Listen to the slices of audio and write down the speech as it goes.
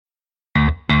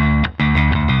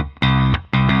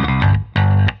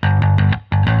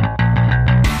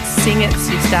sing it,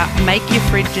 sister. Make your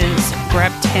fridges,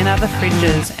 grab 10 other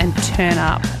fridges and turn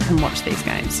up and watch these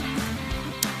games.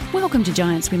 Welcome to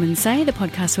Giants Women Say, the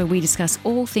podcast where we discuss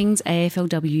all things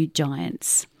AFLW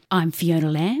Giants. I'm Fiona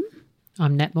Lamb.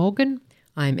 I'm Nat Morgan.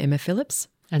 I'm Emma Phillips.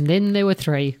 And then there were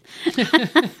three.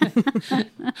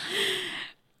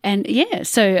 And yeah,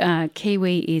 so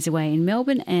Kiwi is away in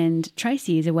Melbourne and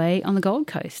Tracy is away on the Gold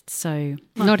Coast. So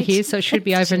not here, so it should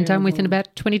be over and done with in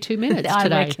about 22 minutes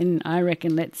today. I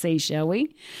reckon. Let's see, shall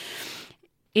we?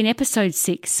 In episode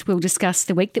 6, we'll discuss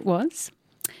the week that was.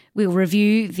 We'll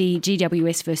review the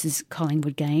GWS versus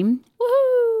Collingwood game.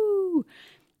 Woohoo!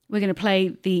 We're going to play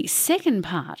the second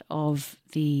part of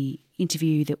the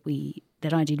interview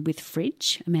that I did with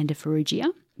Fridge, Amanda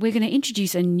Ferrugia. We're going to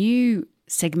introduce a new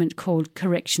segment called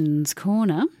Corrections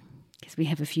Corner, because we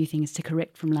have a few things to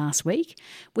correct from last week.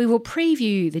 We will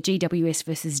preview the GWS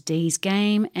versus D's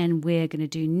game, and we're going to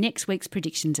do next week's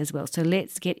predictions as well. So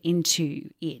let's get into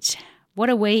it. What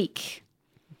a week.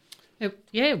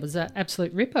 It was an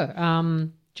absolute ripper.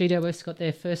 GWS got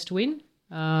their first win.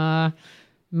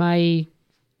 May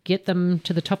get them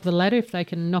to the top of the ladder if they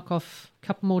can knock off a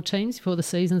couple more teams before the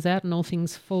season's out and all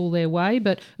things fall their way.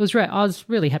 But I was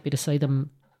really happy to see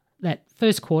them that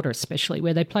first quarter especially,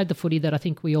 where they played the footy that I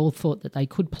think we all thought that they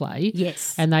could play.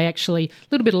 Yes. And they actually, a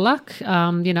little bit of luck,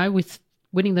 with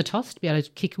winning the toss to be able to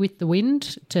kick with the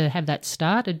wind to have that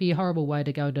start. It'd be a horrible way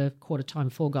to go to quarter time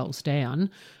 4 goals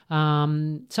down.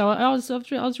 So I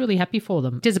was really happy for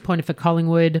them. Disappointed for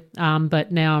Collingwood,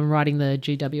 but now I'm riding the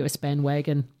GWS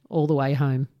bandwagon all the way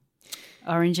home.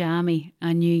 Orange Army,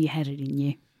 I knew you had it in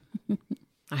you.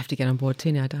 I have to get on board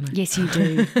too now, don't I? Yes, you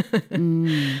do.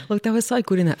 Look, they were so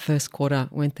good in that first quarter,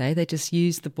 weren't they? They just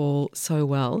used the ball so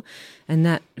well. And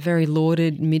that very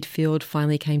lauded midfield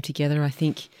finally came together. I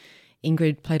think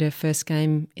Ingrid played her first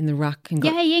game in the ruck. And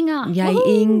Yay, Inga. Yay,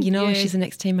 Ing. She's an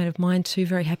ex-teammate of mine too.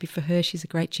 Very happy for her. She's a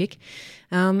great chick.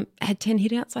 Had 10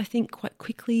 hit-outs, I think, quite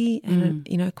quickly and,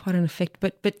 quite an effect.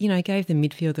 But gave the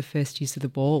midfield the first use of the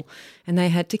ball. And they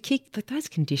had to kick. Those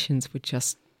conditions were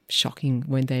just shocking,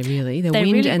 weren't they, really? The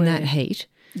wind really and that heat.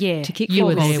 Yeah. To kick you 4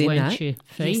 were goals there, in weren't that. you,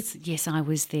 Yes, I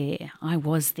was there.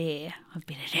 I've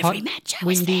been at every Hot, match. I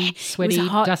was windy, there. sweaty, it was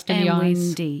hot dust in and the eyes.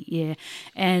 windy, yeah.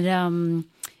 And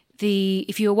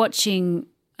if you were watching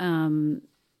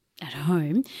at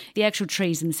home, the actual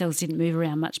trees themselves didn't move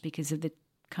around much because of the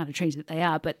kind of trees that they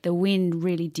are, but the wind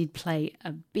really did play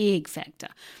a big factor.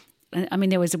 I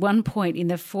mean, there was one point in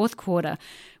the fourth quarter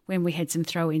when we had some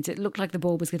throw-ins, it looked like the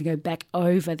ball was going to go back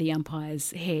over the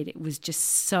umpire's head. It was just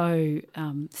so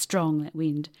strong, that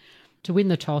wind. To win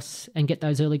the toss and get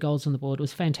those early goals on the board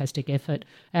was fantastic effort.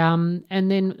 And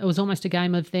then it was almost a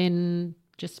game of then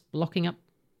just blocking up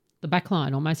the back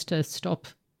line, almost to stop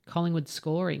Collingwood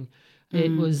scoring.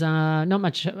 It was not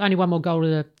much, only one more goal to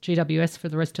the GWS for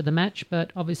the rest of the match,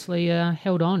 but obviously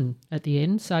held on at the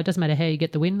end. So it doesn't matter how you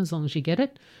get the win as long as you get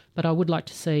it. But I would like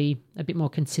to see a bit more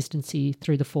consistency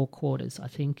through the 4 quarters, I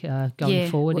think, going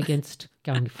forward.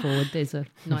 There's a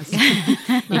nice...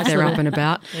 if they're up and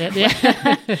about.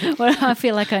 Yeah. Well, I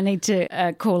feel like I need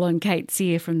to call on Kate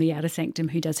Sear from the Outer Sanctum,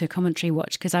 who does her commentary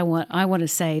watch, because I want to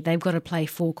say they've got to play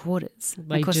 4 quarters.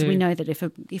 Of course, we know that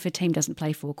if a team doesn't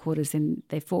play 4 quarters, then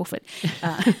they forfeit.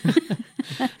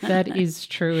 That is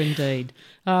true indeed.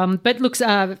 But looks,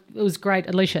 it was great.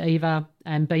 Alicia Eva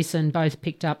and Beeson both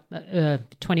picked up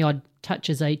 20-odd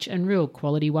touches each and real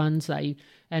quality ones.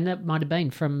 And that might have been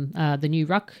from the new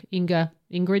ruck,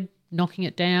 Ingrid knocking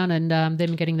it down and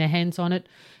them getting their hands on it.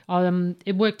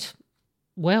 It worked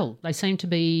well. They seemed to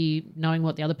be knowing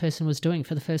what the other person was doing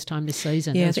for the first time this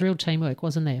season. Yeah, it was real teamwork,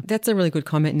 wasn't there? That's a really good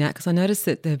comment, Nat, because I noticed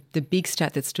that the big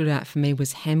stat that stood out for me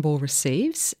was handball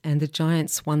receives, and the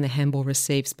Giants won the handball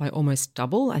receives by almost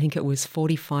double. I think it was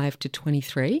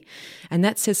 45-23. And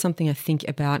that says something, I think,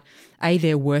 about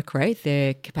their work rate,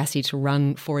 their capacity to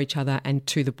run for each other and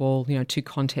to the ball, to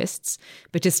contests,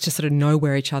 but just to sort of know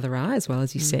where each other are as well,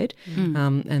 as you said.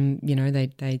 And,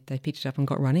 they picked it up and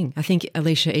got running. I think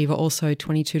Alicia Eva also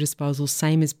 22 disposals,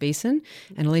 same as Beeson,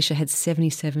 and Alicia had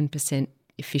 77%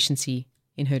 efficiency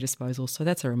in her disposal. So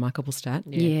that's a remarkable stat.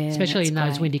 Yeah, especially in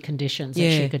those great. windy conditions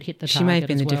that she could hit the target. She may have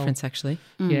been the well. difference, actually.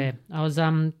 Yeah, I was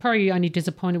probably only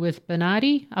disappointed with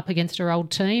Bernardi up against her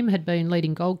old team, had been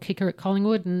leading goal kicker at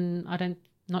Collingwood, and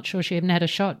not sure she even had a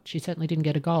shot. She certainly didn't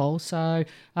get a goal. So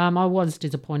I was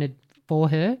disappointed for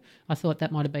her. I thought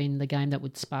that might have been the game that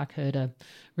would spark her to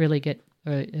really get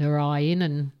her eye in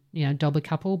and, dob a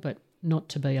couple, but not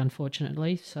to be,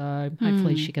 unfortunately. So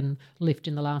hopefully she can lift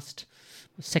in the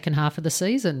second half of the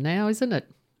season now, isn't it?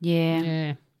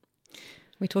 Yeah.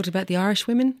 We talked about the Irish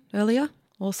women earlier,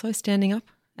 also standing up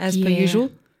as per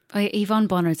usual. Yvonne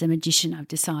Bonner is a magician, I've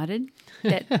decided.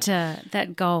 That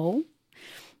that goal,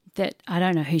 that I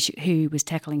don't know who was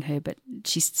tackling her, but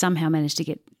she somehow managed to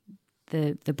get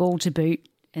the ball to boot,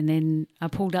 and then I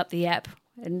pulled up the app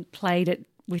and played it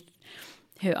with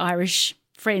her Irish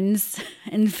friends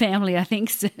and family, I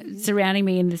think, surrounding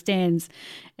me in the stands.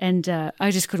 And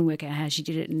I just couldn't work out how she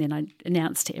did it. And then I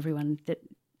announced to everyone that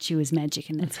she was magic,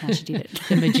 and that's how she did it.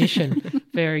 The magician.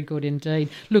 Very good indeed.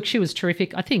 Look, she was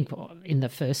terrific. I think in the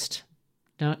first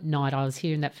night I was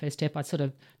here in that first step, I sort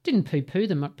of didn't poo-poo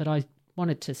them, but I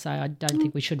wanted to say I don't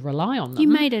think we should rely on them. You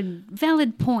made a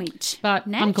valid point. But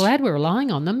Nat. I'm glad we're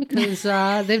relying on them because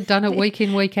they've done it week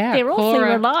in, week out. They're awfully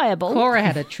reliable. Cora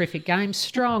had a terrific game,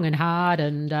 strong and hard,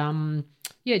 and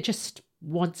just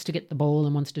wants to get the ball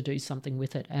and wants to do something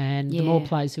with it. And the more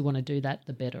players who want to do that,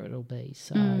 the better it'll be.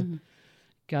 So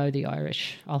go the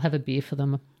Irish. I'll have a beer for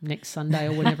them next Sunday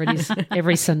or whenever it is.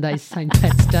 Every Sunday's St.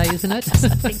 Pat's Day, isn't it? I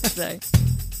think so.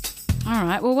 All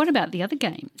right. Well, what about the other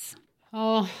games?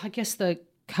 Oh, I guess the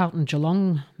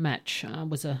Carlton-Geelong match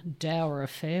was a dour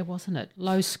affair, wasn't it?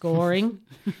 Low scoring.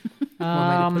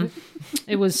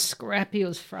 It was scrappy. It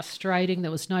was frustrating. There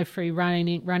was no free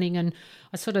running. And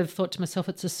I sort of thought to myself,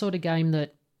 it's the sort of game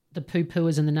that the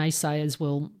poo-pooers and the naysayers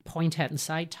will point at and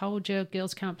say, told you,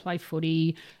 girls can't play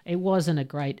footy. It wasn't a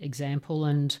great example.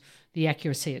 And the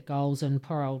accuracy at goals, and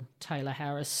poor old Taylor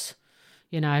Harris,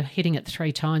 hitting it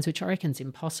 3 times, which I reckon's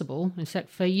impossible. In fact,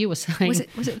 for you were saying...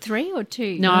 Was it 3 or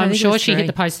 2? No, I'm sure she hit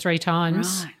the post 3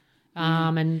 times.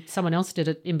 Right. And someone else did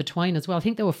it in between as well. I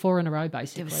think there were 4 in a row,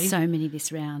 basically. There were so many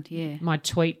this round, yeah. My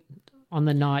tweet on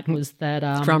the night was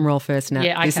that... Drum roll first, Nat.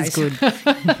 Yeah, okay. This is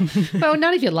good. Well,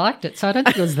 none of you liked it, so I don't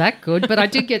think it was that good. But I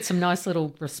did get some nice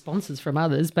little responses from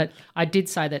others. But I did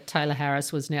say that Taylor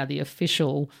Harris was now the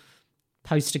official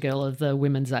poster girl of the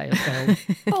women's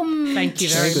AFL. Thank you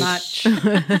very much.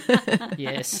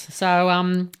 Yes.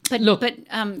 So,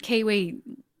 Kiwi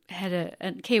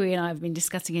Kiwi and I have been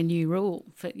discussing a new rule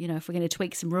for, if we're going to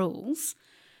tweak some rules.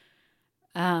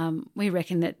 We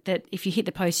reckon that if you hit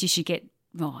the post, you should get,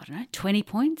 20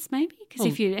 points maybe? Because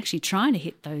if you're actually trying to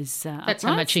hit those that's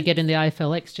how much you get in the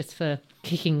AFLX just for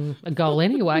kicking a goal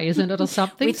anyway, isn't it, or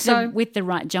something? With the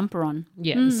right jumper on.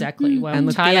 Yeah, exactly. Well, and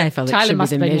look, Taylor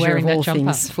must be wearing that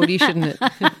jumper. Footy, shouldn't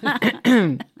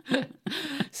it?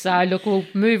 So, look, we'll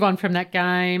move on from that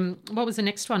game. What was the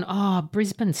next one? Oh,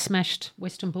 Brisbane smashed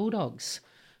Western Bulldogs.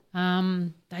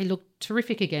 They looked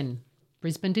terrific again,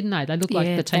 Brisbane, didn't they? They looked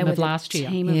like the team of last year.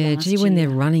 When they're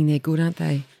running, they're good, aren't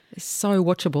they? They're so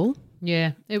watchable.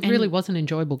 Yeah, it really was an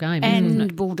enjoyable game, and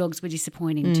wasn't it? Bulldogs were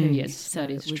disappointing too. Yes, so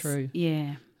that is true.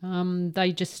 Yeah.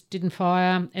 They just didn't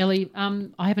fire. Ellie,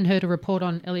 I haven't heard a report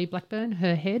on Ellie Blackburn,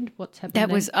 her head. What's happening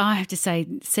there? I have to say,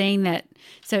 seeing that,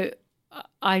 so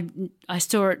I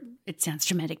saw it. It sounds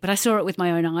dramatic, but I saw it with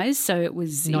my own eyes, so it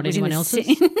was not anyone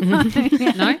else's.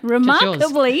 No,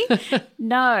 remarkably,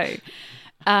 no.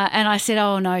 And I said,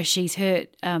 "Oh no, she's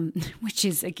hurt," which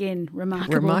is again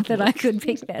remarkable that I could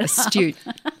pick that astute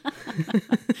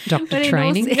doctor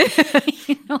training.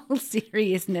 In all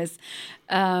seriousness,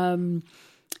 to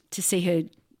see her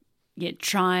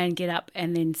try and get up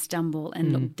and then stumble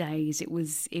and look dazed, it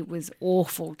was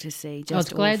awful to see. Just I was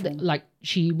glad awful. that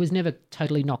she was never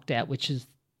totally knocked out, which is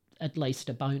at least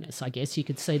a bonus, I guess. You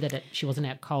could see that she wasn't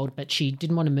out cold, but she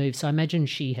didn't want to move. So I imagine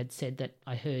she had said that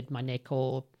I hurt my neck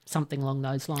or something along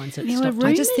those lines.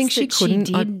 I just think she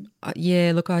couldn't.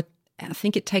 I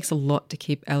think it takes a lot to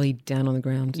keep Ellie down on the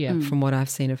ground from what I've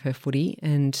seen of her footy.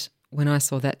 And when I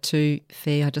saw that too,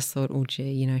 I just thought, oh,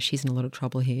 gee, she's in a lot of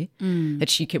trouble here. That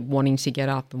she kept wanting to get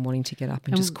up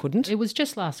and just couldn't. It was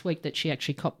just last week that she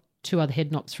actually copped 2 other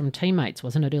head knocks from teammates,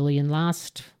 wasn't it, early in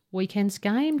last weekend's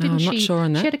game? Didn't she? I'm not sure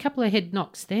on that. She had a couple of head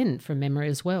knocks then from memory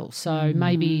as well. So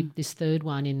maybe this third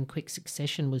one in quick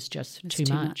succession was just too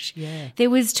much. Yeah. There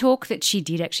was talk that she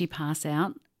did actually pass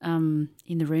out in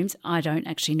the rooms. I don't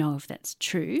actually know if that's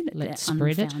true. Let's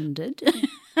spread unfounded.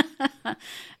 it.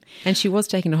 And she was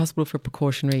taken to hospital for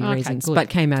precautionary reasons, good. but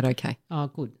came out okay. Oh,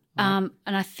 good. And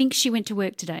I think she went to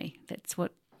work today. That's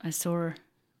what I saw her.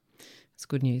 It's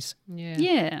good news. Yeah.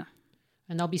 Yeah.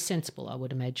 And they'll be sensible, I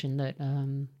would imagine, that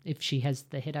if she has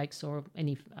the headaches or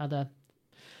any other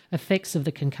effects of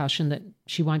the concussion, that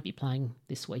she won't be playing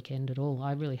this weekend at all.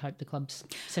 I really hope the club's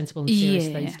sensible and serious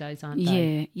these days, aren't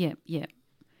they? Yeah.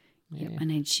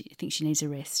 I think she needs a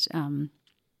rest.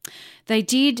 They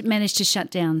did manage to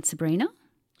shut down Sabrina.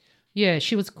 Yeah,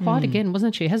 she was quiet again,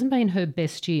 wasn't she? It hasn't been her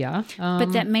best year.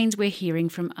 But that means we're hearing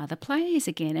from other players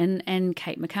again. And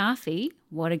Kate McCarthy,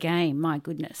 what a game, my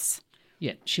goodness.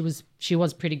 Yeah, she was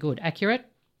pretty good. Accurate,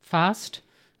 fast,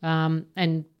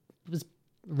 and was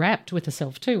wrapped with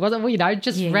herself too, wasn't it?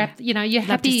 Just Yeah. wrapped. You're Loved the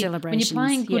happy when you're celebrations.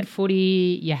 playing good Yep.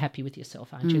 footy. You're happy with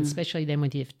yourself, aren't you? Especially then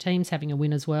with your team's having a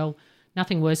win as well.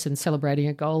 Nothing worse than celebrating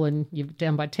a goal and you're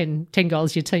down by 10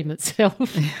 goals your team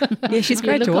itself. Yeah, she's You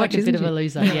great look to like watch, a bit isn't of a she?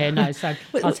 loser. Yeah, no, so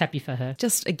I was happy for her.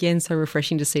 Just again, so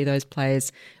refreshing to see those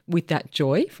players with that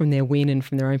joy from their win and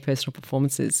from their own personal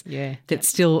performances. Yeah. That's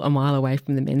still a mile away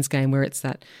from the men's game where it's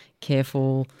that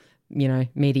careful,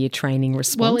 media training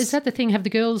response. Well, is that the thing? Have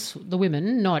the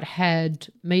women, not had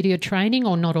media training,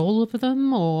 or not all of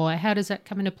them, or how does that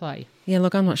come into play? Yeah,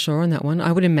 look, I'm not sure on that one.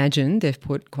 I would imagine they've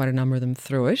put quite a number of them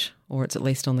through it, or it's at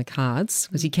least on the cards,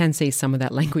 because you can see some of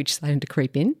that language starting to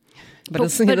creep in. But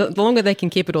the longer they can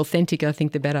keep it authentic, I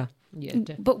think the better. Yeah,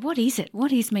 But what is it?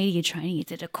 What is media training?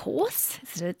 Is it a course?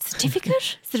 Is it a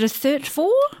certificate? Is it a Cert 4?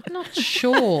 not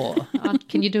sure.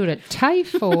 Can you do it at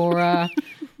TAFE or?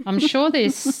 I'm sure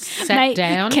they're sat Mate,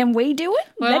 down. Can we do it?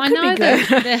 Well, that I could know be good.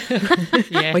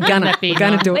 that. Yeah, We're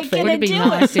gonna do it for you. We're Would it be gonna do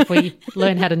nice if we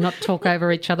learn how to not talk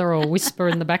over each other or whisper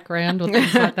in the background or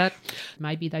things like that?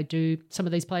 Maybe they do. Some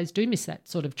of these players do miss that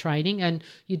sort of training, and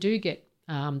you do get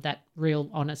that real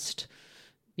honest,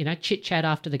 chit chat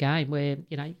after the game where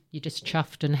you're just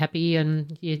chuffed and happy,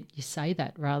 and you say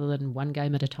that rather than one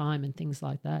game at a time and things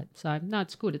like that. So no,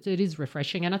 it's good. It is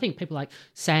refreshing, and I think people like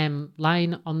Sam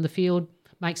Lane on the field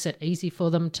makes it easy for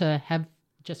them to have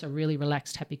just a really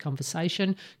relaxed, happy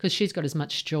conversation because she's got as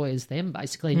much joy as them,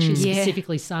 basically. And she's Yeah.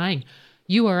 specifically saying,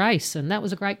 you were ace and that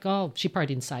was a great goal. She probably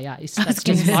didn't say ace. I was That's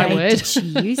gonna just my say, word. Did she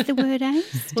use the word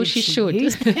ace? Well, Did she should.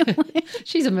 use that word?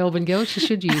 She's a Melbourne girl. She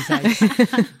should use ace.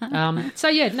 So,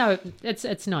 yeah, no,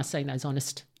 it's nice seeing those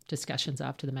honest discussions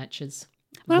after the matches.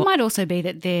 Well, it might also be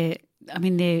that they're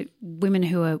women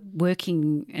who are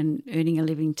working and earning a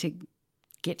living to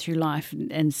get through life,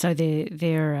 and so they're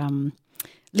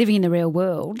living in the real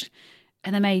world,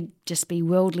 and they may just be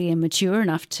worldly and mature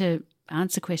enough to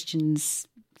answer questions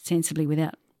sensibly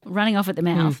without running off at the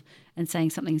mouth and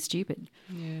saying something stupid.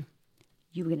 Yeah.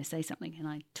 You were going to say something, and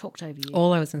I talked over you.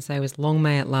 All I was going to say was long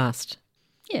may it last.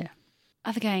 Yeah.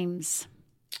 Other games.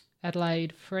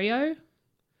 Adelaide Freo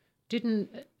didn't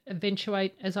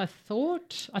eventuate as I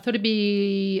thought. I thought it'd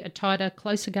be a tighter,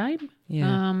 closer game.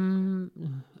 Yeah.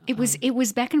 It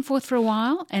was back and forth for a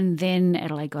while, and then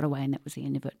Adelaide got away, and that was the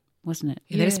end of it, wasn't it?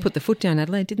 Yeah, they just put the foot down,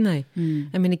 Adelaide, didn't they?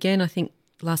 I mean, again, I think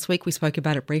last week we spoke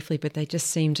about it briefly, but they just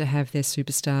seem to have their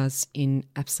superstars in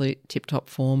absolute tip-top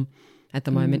form at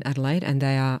the moment, Adelaide, and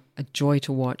they are a joy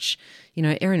to watch.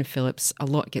 Erin Phillips, a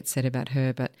lot gets said about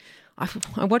her, but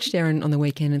I watched Erin on the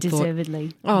weekend and Deservedly.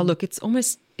 thought, oh, look, it's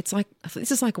like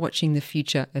this is like watching the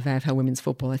future of AFL women's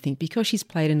football, I think, because she's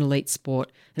played an elite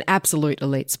sport, an absolute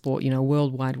elite sport,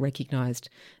 worldwide recognised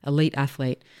elite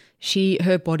athlete.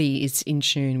 Her body is in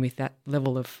tune with that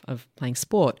level of playing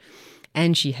sport.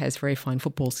 And she has very fine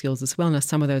football skills as well. Now,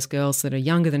 some of those girls that are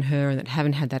younger than her and that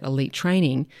haven't had that elite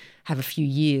training have a few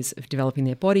years of developing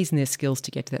their bodies and their skills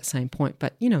to get to that same point.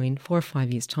 But, in 4 or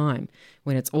 5 years' time,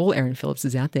 when it's all Erin Phillips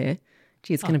is out there,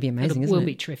 gee, it's going to be amazing, isn't it? It will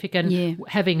be terrific. And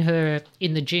having her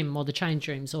in the gym or the change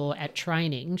rooms or at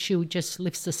training, she just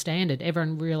lifts the standard.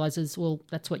 Everyone realises, well,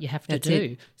 that's what you have to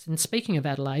do. And speaking of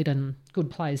Adelaide and good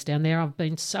players down there, I've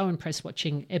been so impressed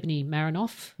watching Ebony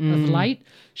Marinoff of late.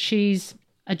 She's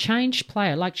a changed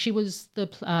player. Like, she was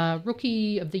the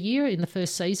rookie of the year in the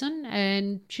first season,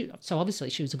 and so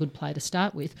obviously she was a good player to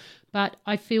start with. But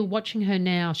I feel watching her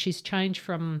now, she's changed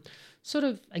from sort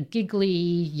of a giggly,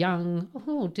 young,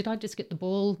 oh, did I just get the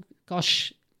ball?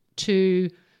 Gosh, to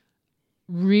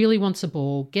really wants a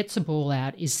ball, gets a ball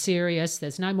out, is serious.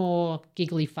 There's no more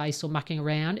giggly face or mucking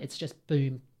around. It's just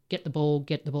boom, get the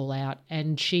ball out.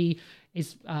 And she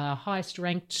is highest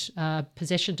ranked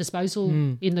possession disposal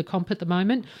in the comp at the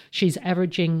moment. She's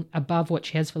averaging above what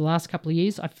she has for the last couple of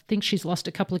years. I think she's lost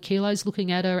a couple of kilos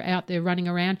looking at her out there running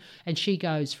around, and she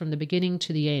goes from the beginning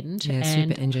to the end. Yeah, and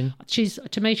super engine.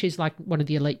 To me, she's like one of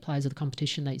the elite players of the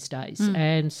competition these days.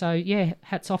 And so, yeah,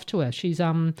 hats off to her. She's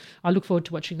I look forward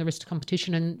to watching the rest of the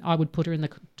competition, and I would put her in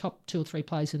the top 2 or 3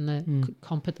 players in the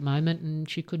comp at the moment, and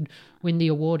she could win the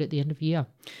award at the end of the year.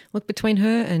 Look, between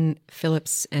her and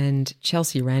Phillips and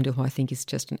Chelsea Randall, who I think is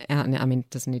just an out-and-out, I mean, it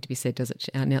doesn't need to be said, does it?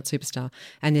 Out-and-out superstar.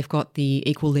 And they've got the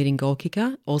equal leading goal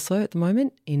kicker also at the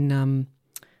moment in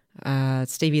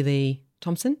Stevie Lee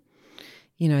Thompson.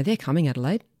 They're coming,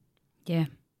 Adelaide. Yeah.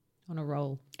 On a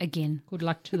roll. Again. Good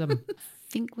luck to them. I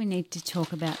think we need to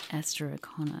talk about Asta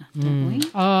O'Connor, don't we?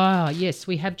 Oh, yes,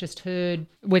 we've just heard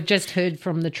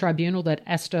from the tribunal that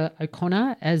Asta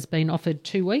O'Connor has been offered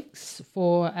 2 weeks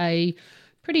for a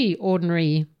pretty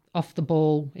ordinary off the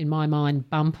ball, in my mind,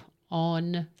 bump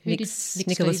on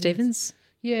Nicola Stevens.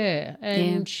 Yeah,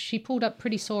 and she pulled up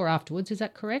pretty sore afterwards. Is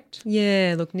that correct?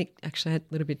 Yeah, look, Nick actually had a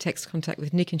little bit of text contact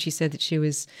with Nick, and she said that she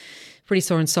was pretty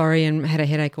sore and sorry and had a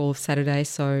headache all of Saturday.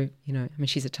 So,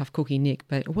 she's a tough cookie, Nick,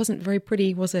 but it wasn't very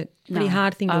pretty, was it? Pretty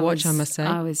hard thing to watch, I must say.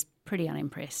 I was pretty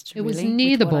unimpressed. It was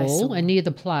near the ball and near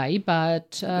the play,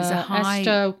 but it was a high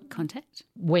Asta contact.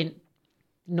 went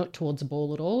not towards the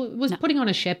ball at all. It was putting on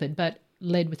a shepherd, but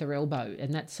led with her elbow,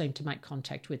 and that seemed to make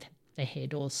contact with the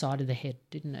head or side of the head,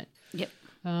 didn't it? Yep.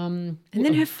 And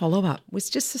then her follow-up was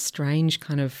just a strange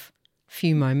kind of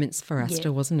few moments for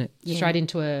Asta, wasn't it? Yeah. Straight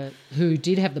into who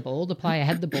did have the ball. The player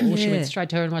had the ball. Yeah. She went straight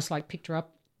to her and almost like picked her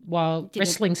up while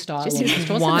wrestling style. Just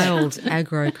wild,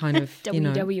 aggro kind of,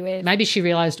 WWF. Maybe she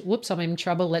realised, whoops, I'm in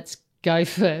trouble. Let's go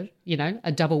for,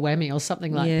 a double whammy or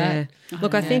something like that.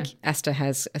 Look, I think Asta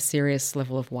has a serious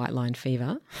level of white line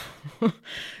fever.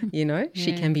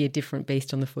 She can be a different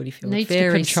beast on the footy field. Needs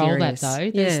Very to control serious.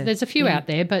 that though. There's a few out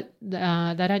there, but they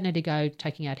don't need to go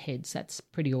taking out heads. That's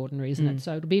pretty ordinary, isn't it?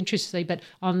 So it'll be interesting to see. But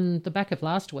on the back of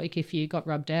last week, if you got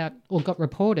rubbed out or got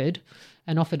reported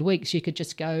and offered weeks, you could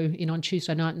just go in on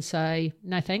Tuesday night and say,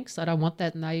 no thanks, I don't want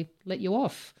that, and they let you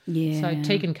off. Yeah. So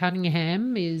Tegan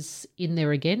Cunningham is in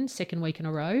there again, second week in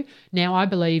a row. Now, I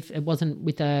believe it wasn't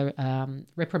with a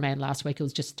reprimand last week. It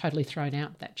was just totally thrown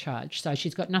out, that charge. So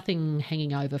she's got nothing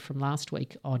hanging over from last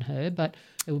week on her, but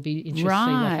it will be interesting to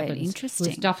see what happens. Interesting. It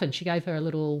was Duffin. She gave her a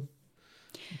little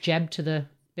jab to the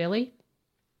belly.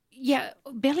 Yeah,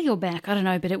 belly or back, I don't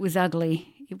know, but it was ugly.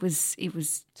 It was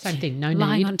same thing, no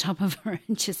lying need. on top of her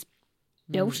and just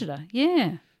belted her.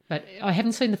 Yeah. But I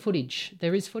haven't seen the footage.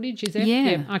 There is footage, is there?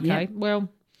 Yeah. Okay. Yeah. Well,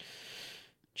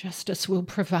 justice will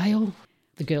prevail.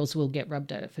 The girls will get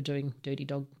rubbed at for doing dirty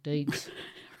dog deeds.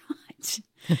 Right.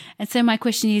 And so my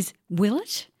question is, will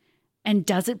it? And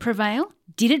does it prevail?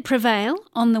 Did it prevail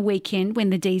on the weekend when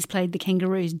the D's played the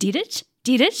Kangaroos? Did it?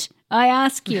 Did it? I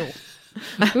ask you.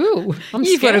 Ooh, I'm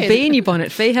You've scared. got a bee in your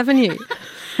bonnet, Fee, haven't you?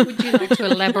 Would you like to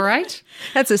elaborate?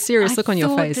 That's a serious look on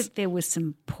your face. I thought that there was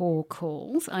some poor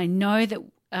calls. I know that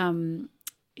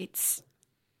it's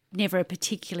never a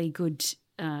particularly good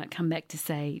comeback to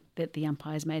say that the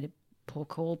umpires made a poor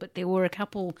call, but there were a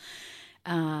couple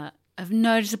of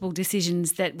noticeable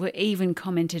decisions that were even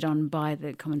commented on by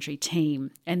the commentary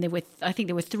team. And I think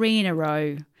there were 3 in a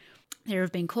row. There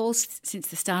have been calls since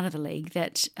the start of the league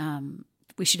that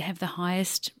we should have the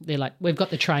highest. They're like, we've got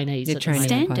the trainees at the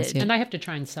standard. umpires, and they have to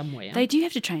train somewhere. They do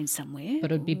have to train somewhere.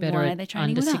 But it would be better Why at are they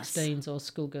training under with us? 16s or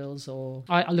schoolgirls or...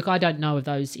 I don't know of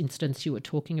those incidents you were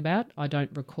talking about. I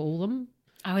don't recall them.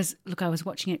 I was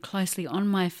watching it closely on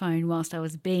my phone whilst I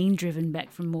was being driven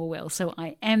back from Morwell, so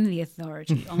I am the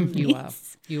authority on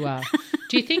this. You are.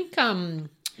 Do you think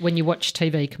when you watch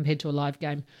TV compared to a live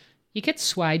game, you get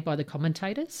swayed by the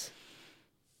commentators?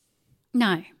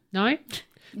 No. No?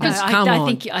 I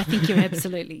think you're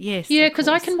absolutely yes. Yeah, because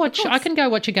I can go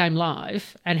watch a game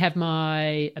live and have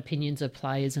my opinions of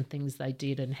players and things they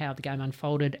did and how the game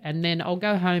unfolded, and then I'll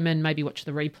go home and maybe watch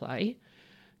the replay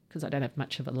because I don't have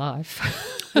much of a life.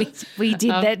 We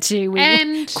did that too.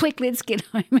 Quick, let's get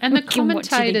home. And the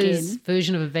commentators'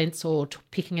 version of events or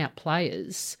picking out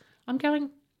players, I'm going,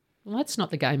 well, that's not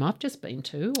the game I've just been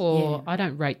to, or I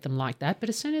don't rate them like that. But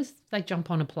as soon as they jump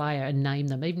on a player and name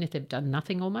them, even if they've done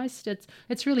nothing almost,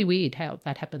 it's really weird how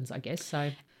that happens, I guess.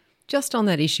 So, just on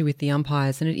that issue with the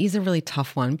umpires, and it is a really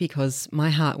tough one because my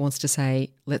heart wants to say,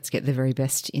 let's get the very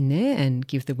best in there and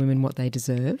give the women what they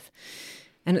deserve.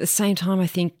 And at the same time, I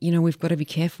think, we've got to be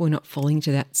careful we're not falling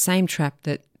into that same trap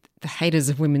that the haters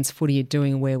of women's footy are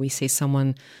doing, where we see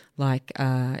someone like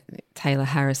Taylor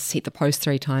Harris hit the post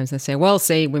 3 times and they say, well,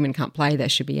 see, women can't play, they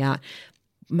should be out.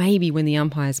 Maybe when the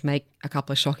umpires make a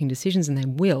couple of shocking decisions, and they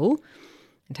will,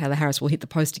 and Taylor Harris will hit the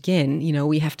post again,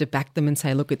 we have to back them and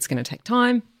say, look, it's going to take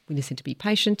time. We just need to be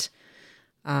patient.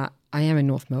 I am a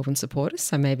North Melbourne supporter,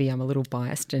 so maybe I'm a little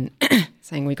biased and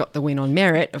saying we got the win on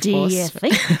merit, of course. Do you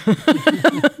think?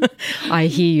 I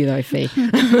hear you though, Fee.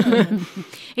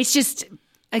 It's just,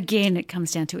 again, it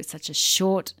comes down to it's such a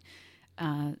short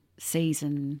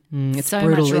season. It's so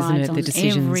brutal, much isn't rides it? on The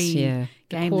decisions, every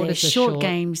game. There's short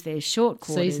games, there's short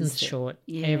quarters. Season's short.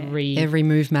 Yeah. Every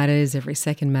move matters, every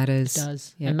second matters. It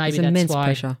does. Yeah, And maybe there's that's immense why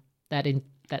pressure.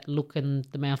 that look and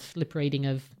the mouth lip reading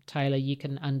of Taylor, you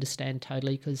can understand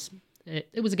totally, because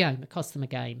it was a game. It cost them a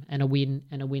game, and a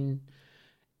win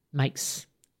makes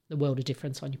the world of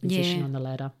difference on your position on the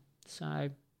ladder. So,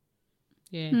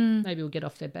 maybe we'll get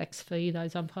off their backs, Fee,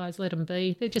 those umpires. Let them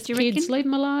be. They're just kids. reckon? Leave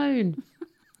them alone.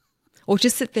 Or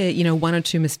just that their, 1 or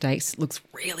 2 mistakes looks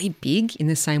really big, in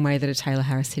the same way that a Taylor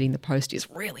Harris hitting the post is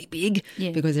really big,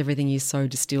 because everything is so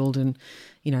distilled and,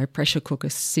 pressure cooker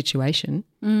situation.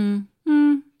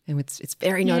 and it's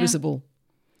very noticeable.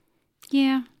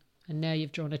 Yeah. And now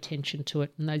you've drawn attention to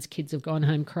it and those kids have gone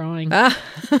home crying.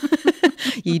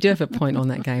 You do have a point on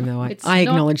that game, though. It's I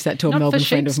acknowledge that to a not Melbourne for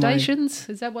friend sheep of mine. stations.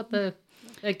 Is that what the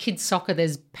kids' soccer,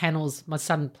 there's panels. My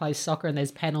son plays soccer and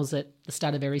there's panels at the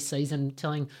start of every season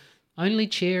telling only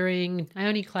cheering,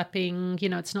 only clapping,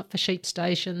 it's not for sheep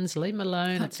stations, leave them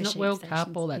alone, it's not World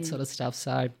Cup, all that sort of stuff.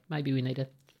 So maybe we need to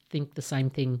think the same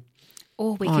thing.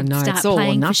 Or we could start it's all or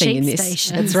playing for nothing sheep in this.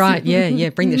 stations. That's right. Yeah.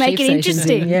 Bring the Make sheep it stations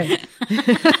in. interesting.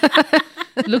 Yeah.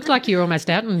 It looked like you were almost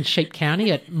out in Sheep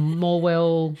County at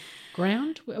Morwell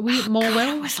Ground. Were we at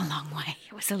Morwell? It was a long way.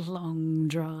 It was a long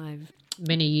drive.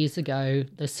 Many years ago,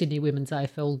 the Sydney Women's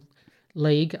AFL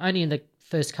League, only in the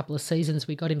first couple of seasons,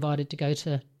 we got invited to go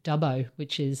to Dubbo,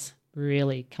 which is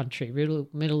really country, real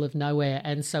middle of nowhere.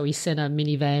 And so he sent a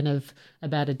minivan of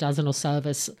about a dozen or so of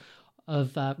us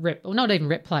of not even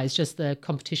rep players, just the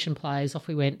competition players. Off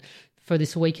we went for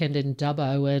this weekend in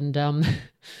Dubbo, and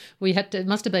we had to, it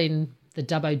must have been the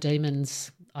Dubbo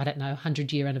Demons, I don't know,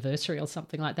 100-year anniversary or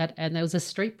something like that, and there was a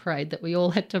street parade that we all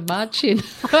had to march in.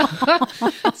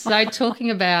 So talking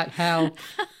about how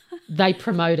they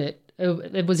promote it.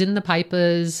 It was in the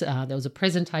papers, there was a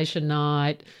presentation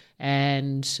night,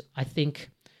 and I think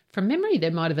from memory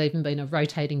there might have even been a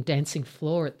rotating dancing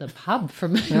floor at the pub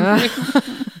from memory.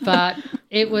 But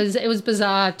it was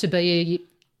bizarre to be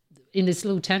in this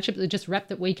little township that just wrapped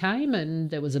that we came, and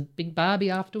there was a big barbie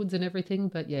afterwards and everything.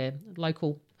 But yeah,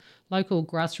 local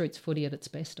grassroots footy at its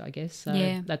best, I guess.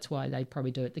 So that's why they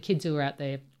probably do it. The kids who are out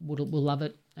there will love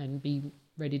it and be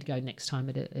ready to go next time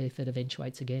if it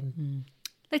eventuates again.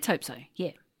 Let's hope so,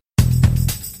 yeah.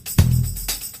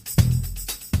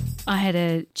 I had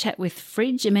a chat with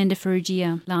Amanda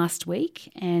Ferrugia last week,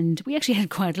 and we actually had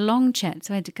quite a long chat,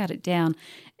 so I had to cut it down.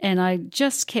 And I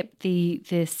just kept the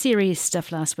serious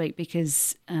stuff last week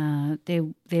because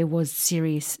there was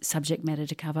serious subject matter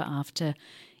to cover after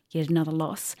yet another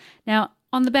loss. Now,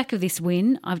 on the back of this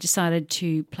win, I've decided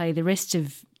to play the rest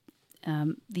of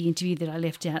the interview that I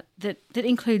left out that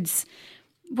includes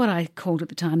what I called at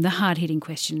the time the hard-hitting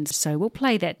questions. So we'll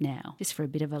play that now, just for a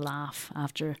bit of a laugh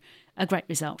after a great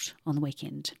result on the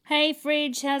weekend. Hey,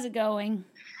 Fridge, how's it going?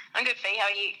 I'm good, Fee. How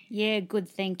are you? Yeah, good,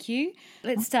 thank you.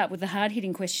 Let's start with the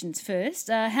hard-hitting questions first.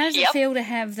 How does it feel to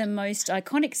have the most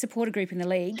iconic supporter group in the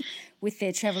league with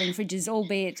their travelling fridges,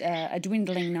 albeit a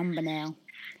dwindling number now?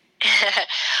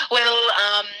 Well,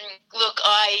 look,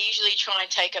 I usually try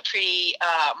and take a pretty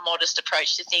modest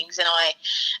approach to things, and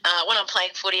when I'm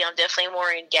playing footy, I'm definitely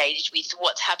more engaged with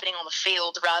what's happening on the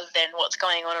field rather than what's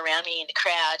going on around me in the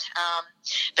crowd.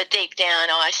 But deep down,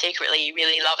 I secretly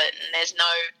really love it, and there's no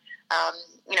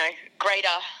greater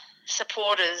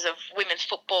supporters of women's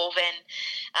football than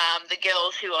the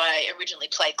girls who I originally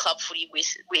played club footy with,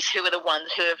 who are the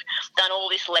ones who have done all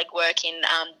this legwork in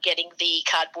getting the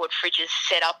cardboard fridges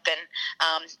set up and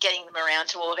getting them around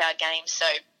to all of our games. So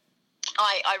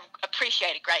I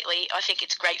appreciate it greatly. I think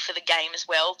it's great for the game as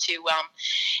well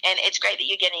and it's great that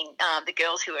you're getting the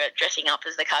girls who are dressing up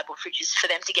as the cardboard fridges for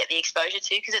them to get the exposure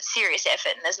to, because it's serious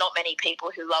effort and there's not many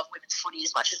people who love women's footy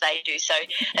as much as they do. So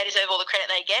they deserve all the credit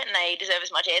they get, and they deserve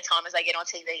as much airtime as they get on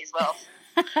TV as well.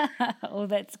 Oh,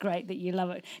 that's great that you love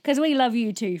it, because we love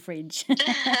you too, Fridge. Thank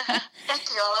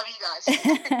you. I love you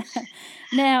guys.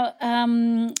 Now,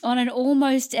 on an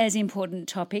almost as important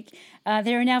topic,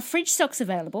 there are now Fridge socks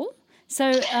available.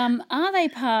 So are they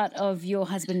part of your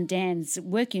husband Dan's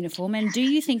work uniform, and do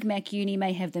you think Mac Uni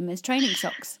may have them as training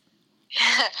socks?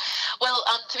 Well,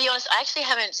 to be honest, I actually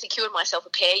haven't secured myself a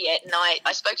pair yet, and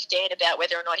I spoke to Dan about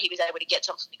whether or not he was able to get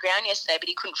some from the ground yesterday, but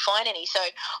he couldn't find any. So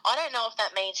I don't know if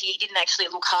that means he didn't actually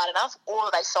look hard enough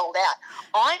or they sold out.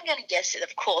 I'm going to guess that,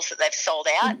 of course, that they've sold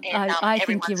out. And I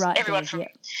think you're right. Everyone from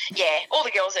all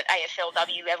the girls at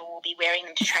AFLW level will be wearing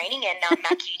them to training, and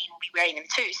Mac Uni will be wearing them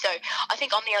too. So I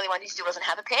think I'm the only one who still doesn't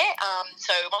have a pair.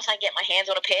 So once I get my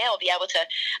hands on a pair, I'll be able to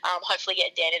hopefully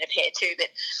get Dan in a pair too. But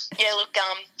yeah, look,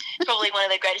 it's probably one of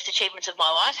the greatest achievements of my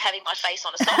life, having my face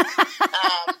on a sock.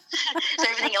 So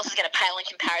everything else is going to pale in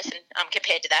comparison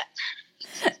compared to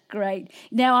that. Great.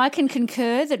 Now, I can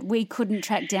concur that we couldn't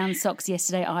track down socks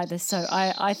yesterday either, so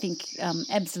I think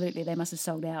absolutely they must have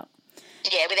sold out.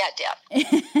 Yeah, without doubt.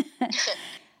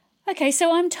 Okay,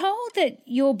 so I'm told that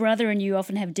your brother and you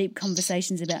often have deep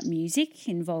conversations about music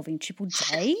involving Triple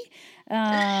J.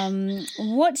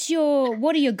 What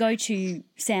are your go-to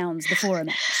sounds before a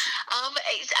match?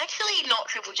 It's actually not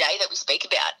Triple J that we speak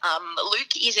about.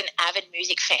 Luke is an avid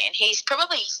music fan. He's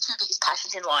probably his two biggest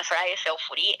passions in life are AFL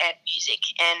footy and music.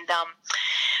 And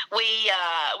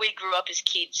we grew up as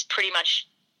kids pretty much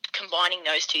combining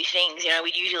those two things.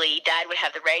 Dad would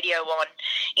have the radio on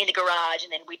in the garage,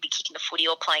 and then we'd be kicking the footy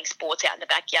or playing sports out in the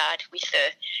backyard with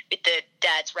the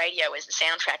dad's radio as the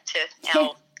soundtrack to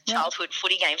our childhood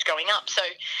footy games growing up. So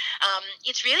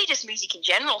it's really just music in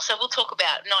general. So we'll talk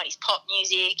about 90s pop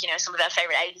music, some of our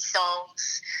favourite 80s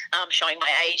songs, showing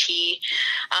my age here.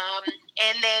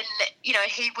 And then,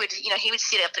 he would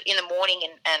sit up in the morning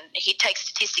and he'd take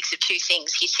statistics of two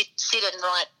things. He'd sit and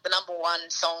write the number one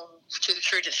song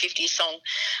through to the 50th song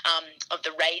of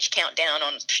the Rage countdown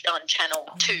on Channel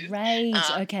 2. Rage,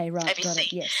 okay, right, ABC. got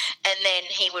it, yes. And then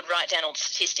he would write down all the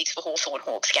statistics for Hawthorn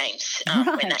Hawks games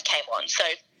when that came on. So,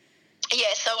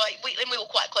 yeah, so we were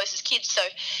quite close as kids. So,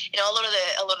 a lot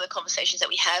of the conversations that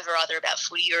we have are either about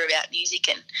footy or about music,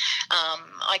 and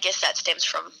I guess that stems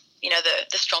from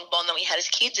the strong bond that we had as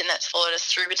kids, and that's followed us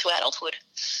through into adulthood.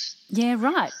 Yeah,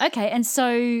 right. Okay, and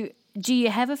so do you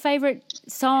have a favourite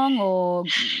song or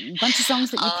bunch of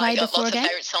songs that you play before a game? I got lots of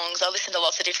favourite songs. I listen to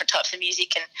lots of different types of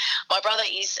music, and my brother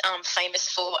is famous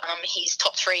for his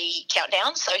top 3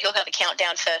 countdowns. So he'll have a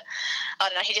countdown for,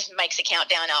 he just makes a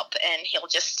countdown up, and he'll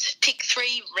just pick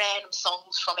 3 random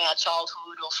songs from our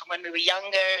childhood or from when we were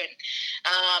younger, and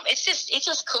it's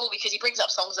just cool because he brings up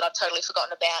songs that I've totally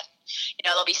forgotten about.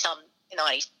 There'll be some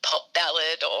 90s pop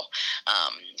ballad or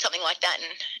something like that,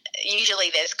 and usually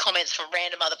there's comments from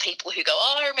random other people who go,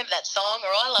 I remember that song, or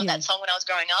I love that song when I was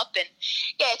growing up. And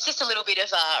it's just a little bit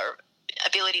of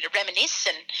ability to reminisce,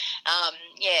 and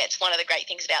it's one of the great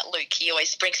things about Luke. He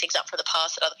always brings things up from the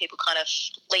past that other people kind of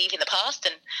leave in the past,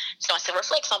 and it's nice to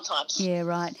reflect sometimes. Yeah,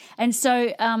 right. And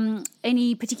so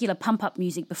any particular pump-up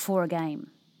music before a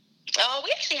game? Oh,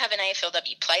 we actually have an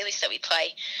AFLW playlist that we play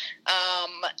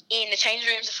in the change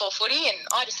rooms before footy, and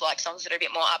I just like songs that are a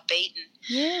bit more upbeat. And,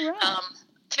 yeah, right.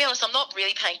 To be honest, I'm not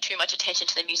really paying too much attention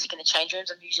to the music in the change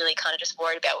rooms. I'm usually kind of just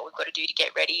worried about what we've got to do to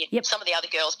get ready. And some of the other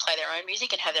girls play their own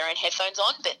music and have their own headphones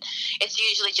on, but it's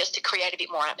usually just to create a bit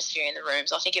more atmosphere in the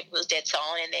rooms. I think if it was dead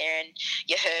silent in there and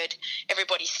you heard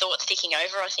everybody's thoughts ticking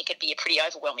over, I think it'd be a pretty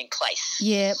overwhelming place.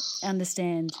 Yeah,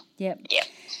 understand. Yep. Yeah.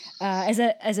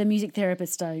 As a music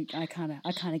therapist, I kind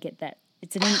of get that.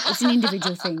 It's an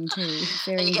individual thing too.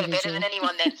 Very and you get individual. it better than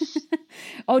anyone then.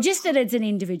 Oh, just that it's an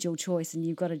individual choice and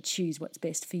you've got to choose what's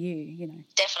best for you,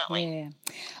 Definitely. Yeah.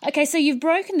 Okay, so you've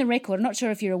broken the record. I'm not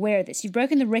sure if you're aware of this. You've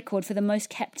broken the record for the most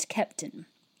capped captain.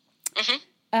 Mm-hmm.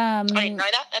 I didn't know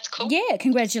that. That's cool. Yeah,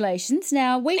 congratulations.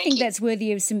 Now, we Thank think you. that's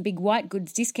worthy of some big white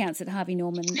goods discounts at Harvey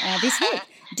Norman this week.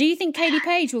 Do you think Katie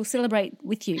Page will celebrate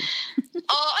with you?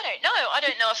 I don't know. I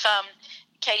don't know if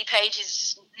Katie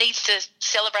Page needs to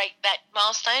celebrate that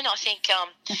milestone. I think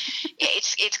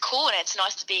it's cool and it's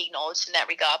nice to be acknowledged in that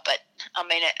regard. But, I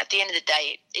mean, at the end of the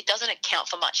day, it doesn't account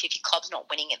for much if your club's not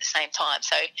winning at the same time.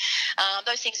 So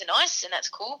those things are nice and that's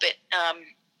cool. But,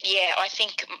 I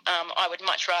think I would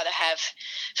much rather have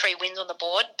 3 wins on the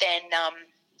board than,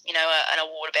 an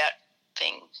award about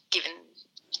being given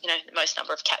the most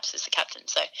number of caps as the captain.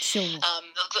 So Sure.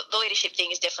 The leadership thing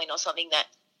is definitely not something that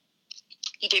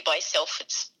you do by yourself.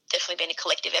 It's definitely been a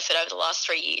collective effort over the last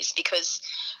 3 years because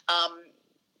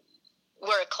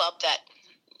we're a club that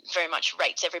very much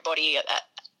rates everybody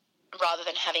rather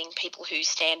than having people who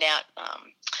stand out,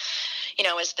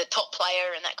 as the top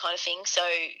player and that kind of thing. So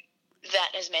that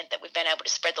has meant that we've been able to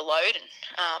spread the load and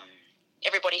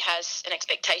everybody has an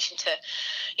expectation to,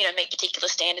 meet particular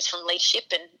standards from leadership.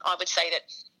 And I would say that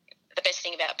the best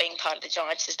thing about being part of the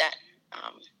Giants is that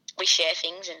we share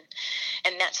things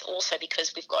and that's also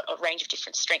because we've got a range of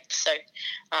different strengths. So,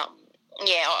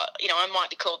 I might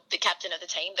be called the captain of the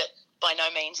team, but by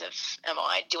no means am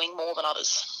I doing more than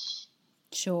others.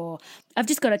 Sure. I've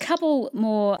just got a couple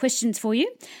more questions for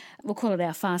you. We'll call it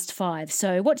our fast 5.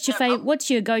 So what's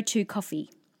your go-to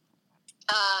coffee?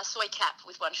 Soy cap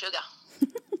with 1 sugar.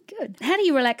 Good. How do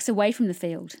you relax away from the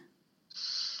field?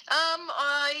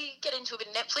 I get into a bit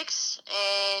of Netflix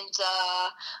and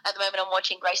at the moment I'm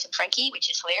watching Grace and Frankie, which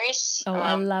is hilarious. Oh,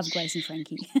 I love Grace and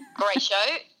Frankie. Great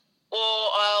show. Or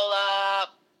I'll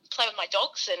play with my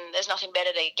dogs, and there's nothing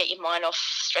better to get your mind off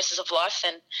stresses of life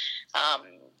than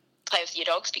play with your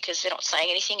dogs because they're not saying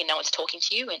anything and no one's talking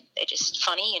to you and they're just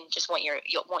funny and just want your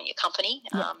company.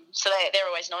 Yep. So they're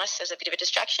always nice as a bit of a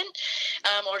distraction.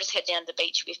 Or just head down to the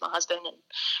beach with my husband and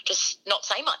just not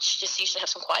say much, just usually have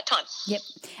some quiet time. Yep.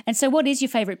 And so what is your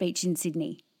favourite beach in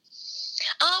Sydney?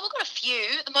 We've got a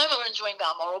few. At the moment we're enjoying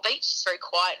Balmoral Beach. It's very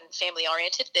quiet and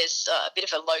family-oriented. There's a bit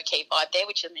of a low-key vibe there,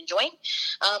 which I'm enjoying.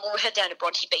 Or we'll head down to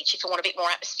Bronte Beach if you want a bit more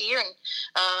atmosphere and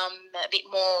a bit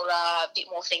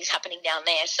more things happening down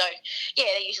there. So, yeah,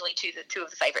 they're usually two of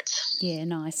the favourites. Yeah,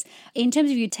 nice. In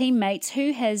terms of your teammates,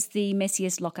 who has the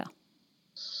messiest locker?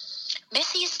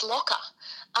 Messiest locker?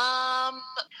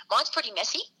 Mine's pretty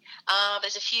messy.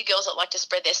 There's a few girls that like to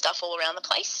spread their stuff all around the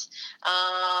place.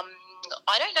 I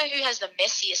don't know who has the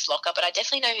messiest locker, but I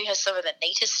definitely know who has some of the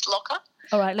neatest locker.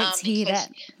 All right, let's hear that.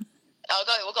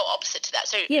 We'll go opposite to that.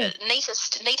 So Yeah. the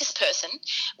neatest person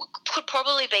could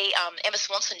probably be Emma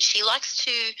Swanson. She likes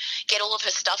to get all of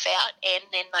her stuff out and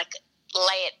then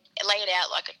lay it out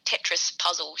like a Tetris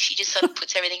puzzle. She just sort of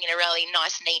puts everything in a really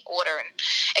nice, neat order, and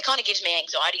it kind of gives me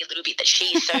anxiety a little bit that she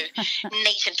is so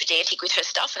neat and pedantic with her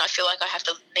stuff, and I feel like I have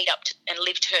to meet up to and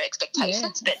live to her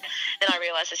expectations. But then I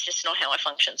realise it's just not how I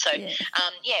function. So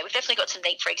we've definitely got some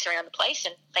neat freaks around the place,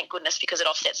 and thank goodness, because it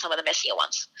offsets some of the messier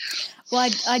ones. Well,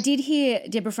 I did hear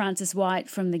Deborah Francis-White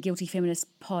from the Guilty Feminist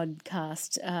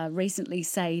podcast recently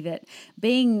say that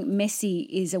being messy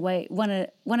is one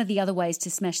of the other ways to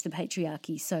smash the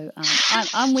patriarchy. So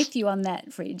I'm with you on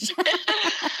that, Fridge.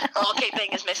 I'll keep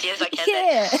being as messy as I can.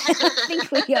 Yeah, I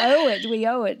think we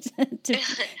owe it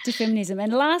to feminism.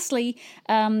 And lastly,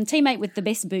 teammate with the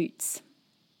best boots.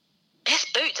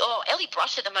 Best boots. Oh, Ellie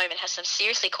Brush at the moment has some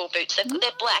seriously cool boots. They're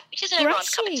black, which isn't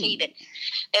everyone's cup of tea. But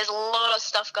there's a lot of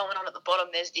stuff going on at the bottom.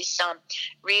 There's this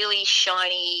really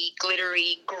shiny,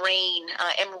 glittery green,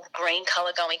 emerald green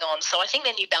colour going on. So I think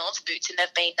they're New Balance boots, and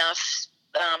they've been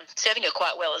serving her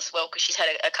quite well as well, because she's had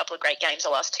a couple of great games the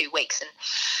last 2 weeks, and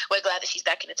we're glad that she's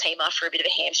back in the team after a bit of a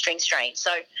hamstring strain.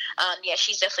 So,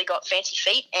 she's definitely got fancy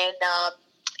feet, and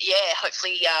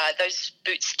hopefully those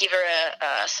boots give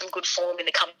her some good form in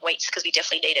the coming weeks, because we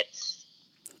definitely need it.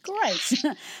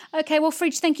 Great. Okay, well,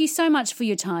 Fridge, thank you so much for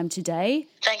your time today.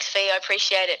 Thanks, Fee. I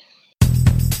appreciate it.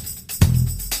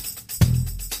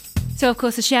 So, of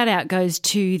course, a shout-out goes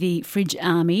to the Fridge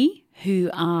Army, who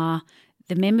are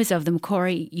the members of the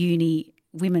Macquarie Uni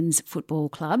Women's Football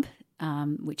Club,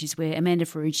 which is where Amanda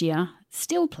Ferrugia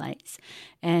still plays.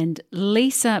 And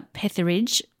Lisa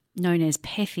Petheridge, known as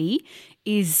Pethy,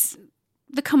 is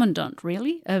the commandant,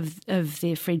 really, of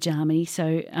their Fridge Army.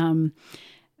 So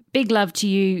big love to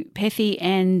you, Pethy,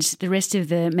 and the rest of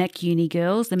the Mac Uni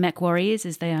girls, the Mac Warriors,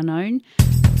 as they are known.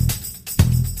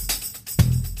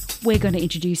 We're going to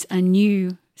introduce a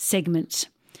new segment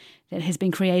that has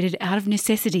been created out of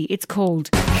necessity. It's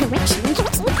called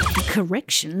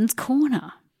Corrections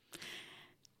Corner.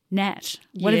 Nat,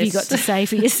 what have you got to say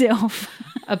for yourself?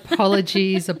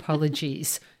 Apologies.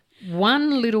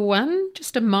 One little one,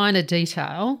 just a minor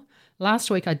detail. Last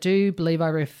week I do believe I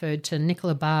referred to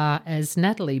Nicola Barr as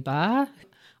Natalie Barr.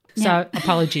 So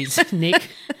apologies, Nick.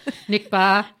 Nick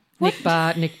Barr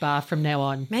from now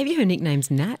on. Maybe her nickname's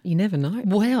Nat. You never know.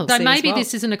 Well, so maybe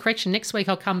this isn't a correction. Next week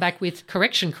I'll come back with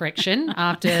correction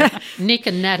after Nick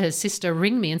and Nat, her sister,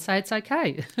 ring me and say it's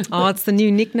okay. Oh, it's the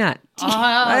new Nick Nat.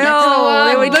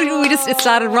 There it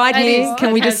started right here.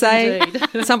 Can we just say,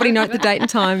 indeed. Somebody note the date and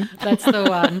time. That's the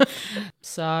one.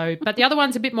 So, but the other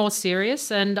one's a bit more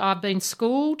serious, and I've been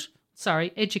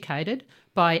educated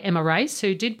by Emma Race,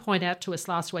 who did point out to us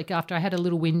last week after I had a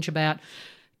little whinge about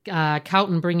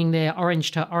Carlton bringing their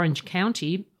orange to Orange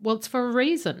County. Well, it's for a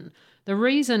reason. The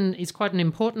reason is quite an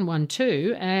important one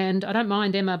too, and I don't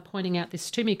mind Emma pointing out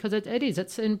this to me, because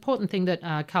it's an important thing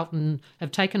that Carlton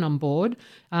have taken on board.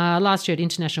 Last year at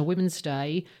International Women's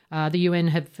Day, the UN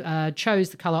have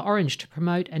chose the colour orange to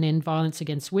promote and end violence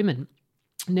against women.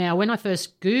 Now, when I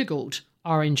first Googled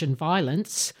orange and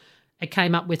violence, it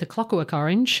came up with a clockwork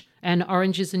orange, and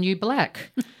orange is the new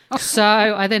black. So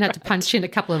I then had to punch in a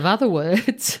couple of other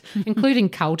words, including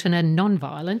Carlton and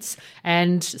non-violence.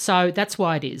 And so that's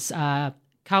why it is.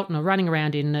 Carlton are running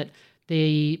around in it.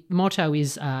 The motto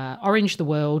is Orange the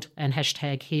World and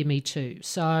hashtag Hear Me Too.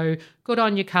 So good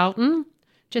on you, Carlton.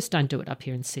 Just don't do it up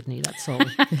here in Sydney, that's all.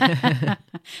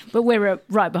 But we're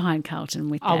right behind Carlton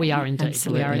with that. Oh, we are indeed.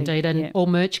 Absolutely. We are indeed. And all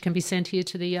merch can be sent here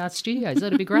to the studios.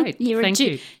 That'd be great. Thank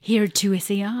you. Here at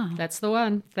 2SER. That's the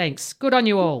one. Thanks. Good on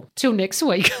you all. Till next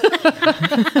week.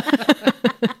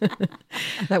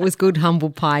 That was good humble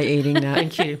pie eating, Nat.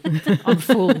 Thank you. I'm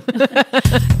full.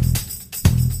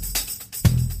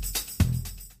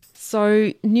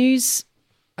 So news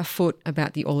afoot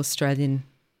about the All-Australian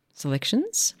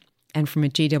selections. And from a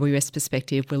GWS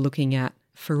perspective, we're looking at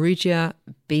Ferrugia,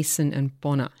 Beeson and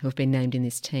Bonner, who have been named in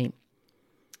this team.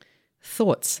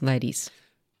 Thoughts, ladies?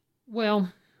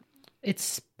 Well,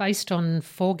 it's based on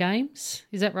 4 games.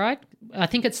 Is that right? I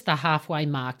think it's the halfway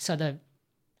mark. So the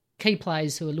key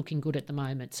players who are looking good at the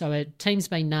moment. So a team's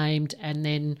been named, and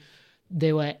then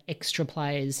there were extra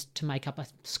players to make up a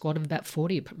squad of about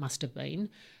 40, it must have been.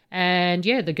 And,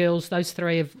 yeah, the girls, those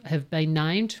 3 have been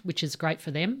named, which is great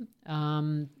for them.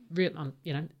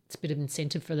 it's a bit of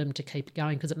incentive for them to keep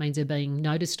going because it means they're being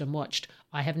noticed and watched.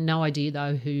 I have no idea,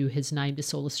 though, who has named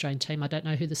this All-Australian team. I don't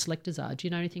know who the selectors are. Do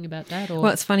you know anything about that? Or?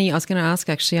 Well, it's funny. I was going to ask,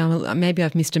 actually, maybe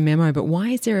I've missed a memo, but why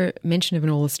is there a mention of an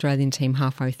All-Australian team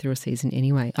halfway through a season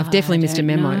anyway? I've definitely missed a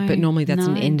memo, but normally that's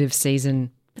an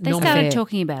end-of-season. But they started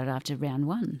talking about it after round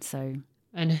 1, so...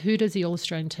 And who does the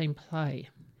All-Australian team play?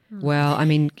 Well, I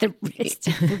mean,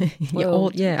 all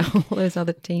those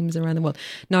other teams around the world.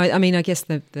 No, I mean, I guess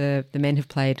the men have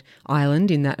played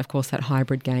Ireland in that, of course, that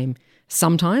hybrid game.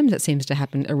 Sometimes it seems to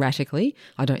happen erratically.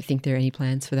 I don't think there are any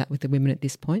plans for that with the women at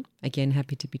this point. Again,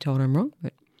 happy to be told I'm wrong,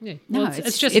 but yeah, no, well,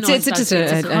 it's just it's nice just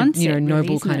a concept, noble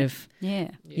really, kind it? of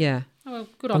yeah. Oh, well,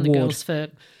 good on the award. girls for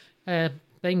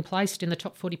being placed in the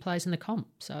top 40 players in the comp.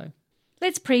 So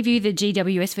Let's preview the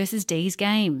GWS versus D's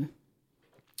game.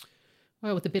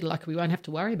 Well, with a bit of luck, we won't have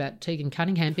to worry about Tegan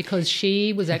Cunningham because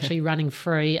she was actually running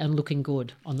free and looking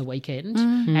good on the weekend.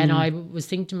 And I was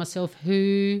thinking to myself,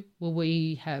 who will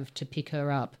we have to pick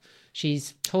her up?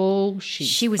 She's tall,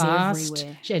 she was fast,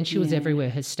 everywhere. and she was everywhere.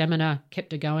 Her stamina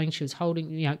kept her going. She was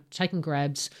holding, taking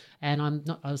grabs. And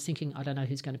I was thinking, I don't know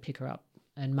who's going to pick her up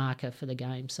and mark her for the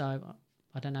game. So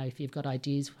I don't know if you've got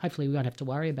ideas. Hopefully we won't have to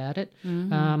worry about it.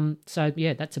 So,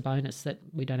 that's a bonus that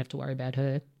we don't have to worry about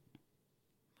her.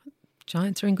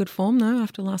 Giants are in good form though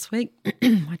after last week.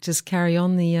 Might just carry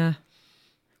on the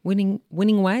winning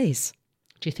ways.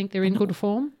 Do you think they're in good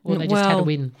form or they just had a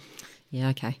win? Yeah,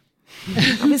 okay.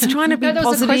 I was trying to be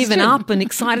positive and up and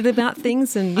excited about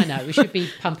things. And I know, we should be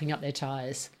pumping up their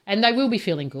tyres. And they will be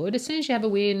feeling good. As soon as you have a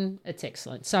win, it's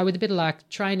excellent. So with a bit of luck,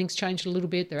 training's changed a little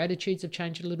bit, their attitudes have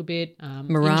changed a little bit.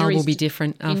 Morale will be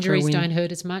different after injuries a win. don't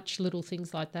hurt as much, little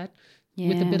things like that. Yeah.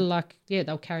 With a bit of luck,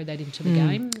 they'll carry that into the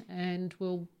game and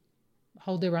will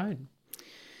hold their own.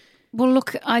 Well,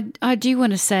 look, I do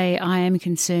want to say I am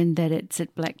concerned that it's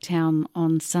at Blacktown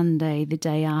on Sunday, the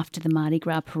day after the Mardi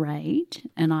Gras parade,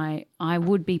 and I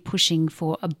would be pushing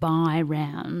for a bye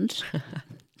round.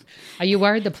 Are you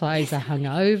worried the players are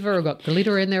hungover or got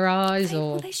glitter in their eyes?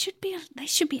 Well, they should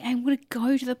be able to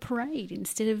go to the parade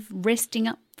instead of resting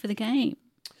up for the game.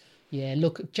 Yeah,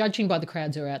 look, judging by the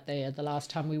crowds who were out there the last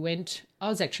time we went, I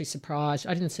was actually surprised.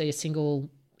 I didn't see a single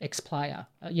ex-player,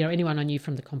 anyone I knew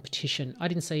from the competition. I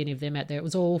didn't see any of them out there. It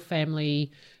was all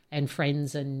family and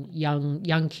friends and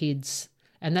young kids,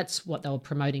 and that's what they were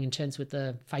promoting in terms with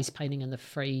the face painting and the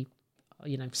free,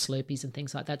 Slurpees and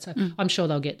things like that. So I'm sure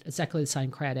they'll get exactly the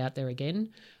same crowd out there again.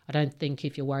 I don't think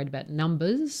if you're worried about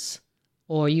numbers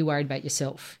or are you worried about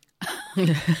yourself,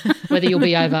 whether you'll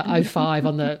be over 05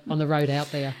 on the road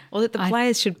out there. Well, that the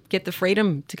players should get the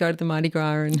freedom to go to the Mardi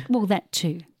Gras. Well, that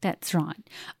too. That's right.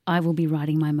 I will be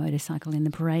riding my motorcycle in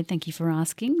the parade. Thank you for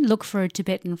asking. Look for a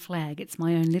Tibetan flag. It's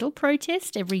my own little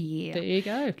protest every year. There you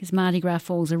go. Because Mardi Gras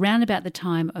falls around about the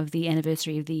time of the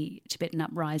anniversary of the Tibetan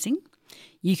uprising.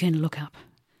 You can look up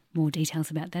more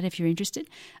details about that if you're interested.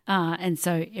 And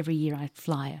so every year I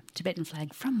fly a Tibetan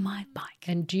flag from my bike.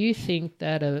 And do you think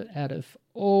that out of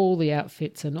all the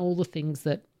outfits and all the things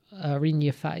that are in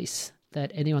your face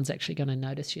that anyone's actually going to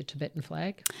notice your Tibetan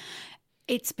flag?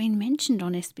 It's been mentioned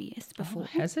on SBS before.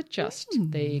 Oh, has it just?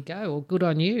 There you go. Well, good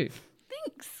on you.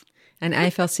 Thanks. And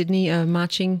AFL Sydney are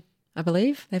marching, I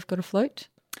believe. They've got a float.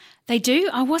 They do?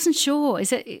 I wasn't sure.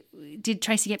 Did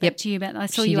Tracy get back to you about that? I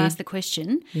saw you ask the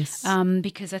question. Yes.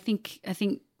 Because I think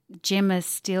Gemma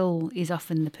still is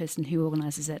often the person who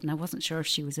organises it, and I wasn't sure if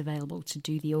she was available to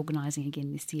do the organising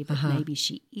again this year, but maybe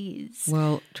she is.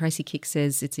 Well, Tracy Kick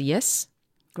says it's a yes.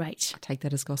 Great. I take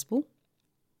that as gospel.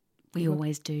 We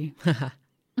always do.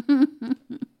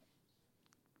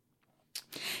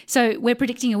 So we're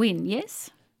predicting a win, yes?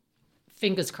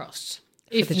 Fingers crossed.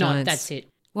 For If the not, Giants. that's it.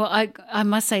 Well, I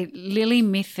must say Lily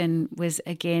Miffin was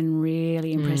again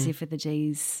really impressive for the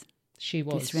G's. She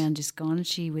was. This round just gone.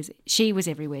 She was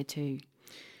everywhere too.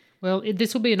 Well,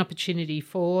 this will be an opportunity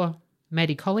for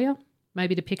Maddie Collier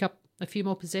maybe to pick up a few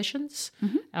more possessions.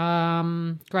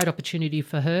 Great opportunity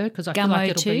for her because I feel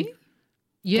like it'll be...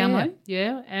 Yeah, Gummo?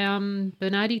 yeah.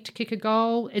 Bernardi to kick a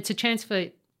goal. It's a chance for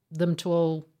them to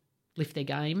all lift their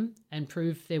game and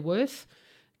prove their worth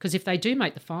because if they do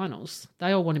make the finals,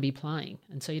 they all want to be playing.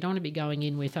 And so you don't want to be going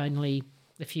in with only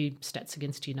a few stats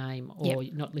against your name or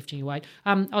not lifting your weight.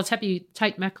 I was happy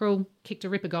Tate Mackerel kicked a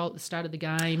ripper goal at the start of the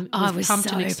game. I was pumped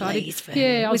so and excited. pleased for her.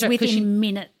 Yeah, It was within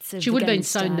minutes of She the would have game been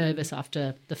so starting. nervous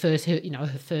after the first, her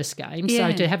first game. Yeah.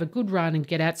 So to have a good run and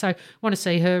get out. So I want to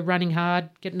see her running hard,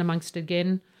 getting amongst it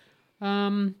again.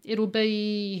 It'll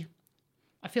be,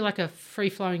 I feel like a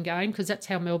free-flowing game because that's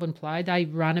how Melbourne play. They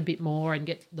run a bit more and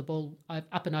get the ball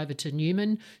up and over to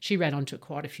Newman. She ran onto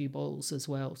quite a few balls as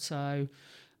well. So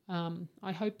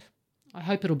I hope I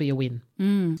hope it'll be a win.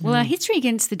 Well, our history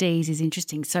against the D's is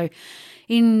interesting. So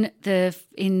in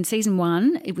season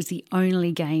 1, it was the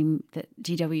only game that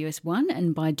GWS won,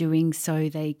 and by doing so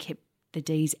they kept the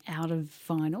D's out of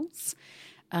finals.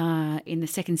 In the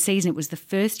second season, it was the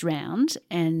first round,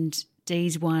 and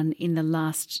D's won in the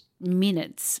last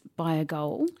minutes by a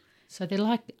goal. So they're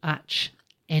like arch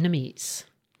enemies.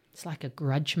 It's like a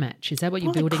grudge match. Is that what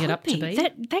you're building it up to be?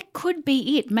 That could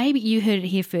be it. Maybe you heard it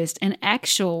here first, an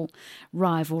actual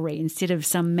rivalry instead of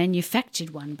some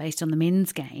manufactured one based on the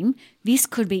men's game. This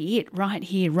could be it right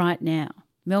here, right now.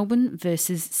 Melbourne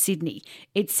versus Sydney.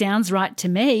 It sounds right to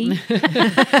me.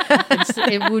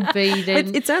 It would be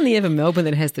then. It's only ever Melbourne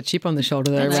that has the chip on the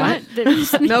shoulder, though, right?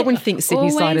 Melbourne thinks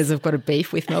Sydney Always. siders have got a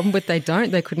beef with Melbourne, but they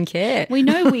don't. They couldn't care. We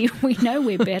know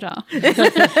we're better.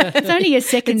 It's only a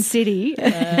second city.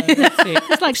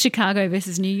 It's like Chicago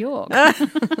versus New York.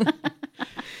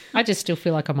 I just still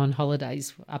feel like I'm on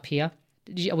holidays up here.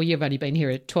 Well, you've only been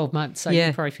here 12 months, so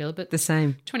you probably feel it. But the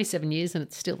same. 27 years and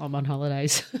it's still I'm on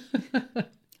holidays.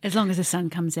 As long as the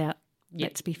sun comes out,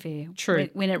 let's be fair. True.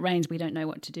 When it rains, we don't know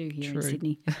what to do here in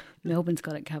Sydney. Melbourne's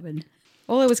got it covered.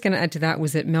 All I was going to add to that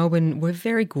was that Melbourne were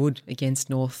very good against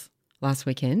North last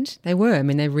weekend. They were. I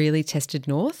mean, they really tested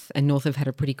North, and North have had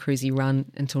a pretty cruisy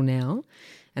run until now.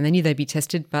 And they knew they'd be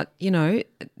tested, but, you know,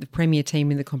 the premier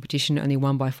team in the competition only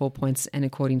won by 4 points, and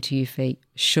according to you, Fee,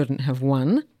 shouldn't have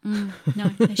won. No,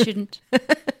 they shouldn't.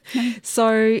 No.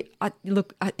 So,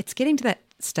 it's getting to that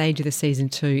stage of the season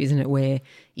too, isn't it, where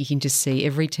you can just see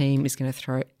every team is going to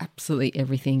throw absolutely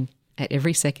everything at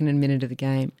every second and minute of the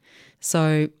game.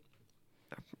 So,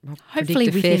 I'll Hopefully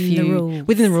predict a fair within few, the rules.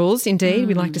 Within the rules, indeed.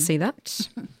 We'd like to see that.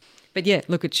 But yeah,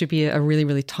 look, it should be a really,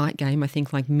 really tight game. I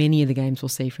think like many of the games we'll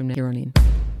see from here on in.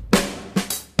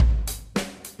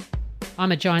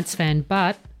 I'm a Giants fan,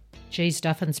 but geez,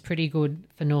 Duffin's pretty good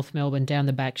for North Melbourne down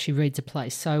the back. She reads a play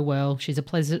so well. She's a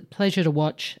pleasure to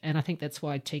watch, and I think that's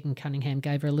why Tegan Cunningham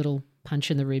gave her a little punch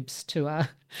in the ribs to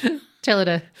tell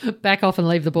her to back off and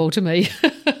leave the ball to me.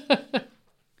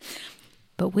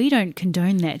 But we don't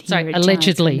condone that here. Sorry, at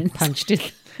allegedly Giants punched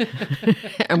it.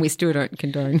 And we still don't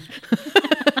condone.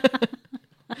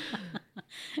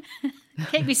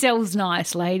 Keep yourselves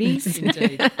nice, ladies.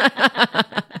 Indeed.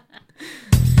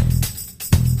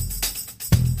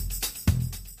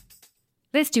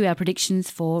 Let's do our predictions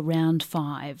for round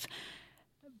 5.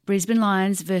 Brisbane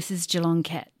Lions versus Geelong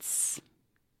Cats.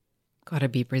 Got to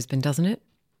be Brisbane, doesn't it?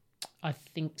 I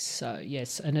think so,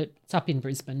 yes. And it's up in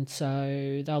Brisbane,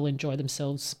 so they'll enjoy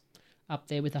themselves up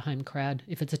there with the home crowd.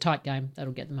 If it's a tight game,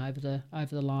 that'll get them over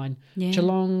the line. Yeah.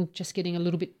 Geelong just getting a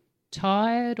little bit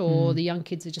tired, or the young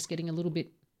kids are just getting a little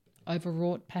bit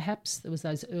overwrought perhaps. There was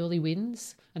those early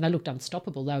wins and they looked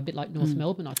unstoppable. They were a bit like North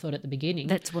Melbourne, I thought, at the beginning.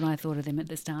 That's what I thought of them at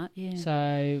the start, yeah.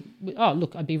 So,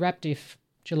 look, I'd be rapt if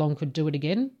Geelong could do it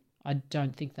again. I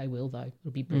don't think they will, though.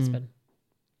 It'll be Brisbane.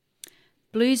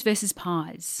 Blues versus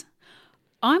Pies.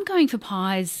 I'm going for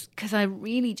Pies because I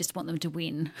really just want them to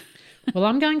win. Well,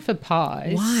 I'm going for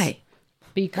Pies. Why?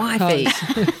 Because, Why,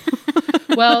 Fee?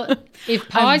 well, if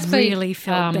Pies I really beat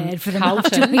felt bad for them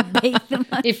Carlton, after we beat them.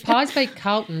 if Pies beat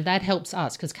Carlton, that helps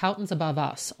us because Carlton's above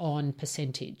us on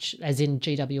percentage, as in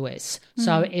GWS.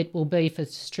 So it will be for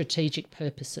strategic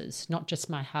purposes, not just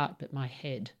my heart but my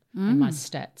head and my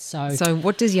stats. So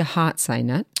what does your heart say,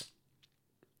 Nat?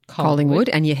 Collingwood.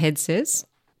 And your head says?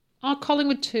 Oh,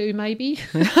 Collingwood too, maybe.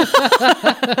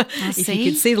 If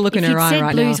you could see the look in her eye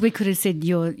right Blues, now. we could have said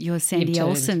you're Sandy turned.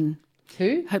 Olsen.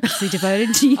 Who? Hopelessly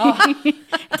devoted to you.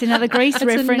 It's another Grease It's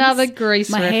reference. another Grease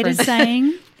My head is reference.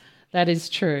 saying, That is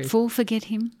true. fool, forget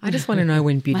him. I just want to know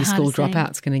when beauty My heart school is saying-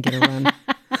 dropout's going to get a run.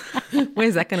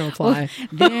 Where's that going to apply?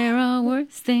 There are worse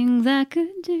things I could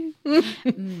do.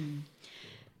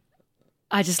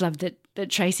 I just loved that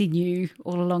Tracy knew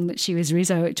all along that she was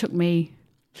Rizzo. It took me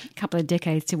a couple of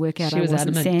decades to work out She I was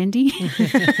wasn't adamant. Sandy.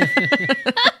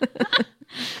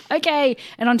 Okay,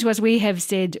 and on to us. We have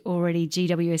said already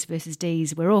GWS versus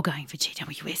D's. We're all going for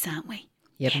GWS, aren't we?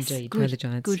 Yep, Yes, indeed. good, Go the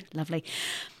Giants. Good, lovely.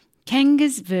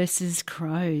 Kangas versus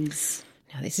Crows.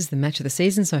 Now, this is the match of the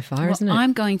season so far, Well, isn't it?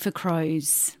 I'm going for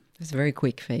Crows. It's very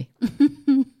quick, Fee.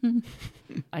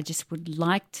 I just would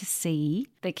like to see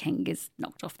the Kangas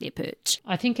knocked off their perch.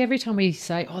 I think every time we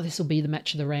say, this will be the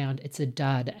match of the round, it's a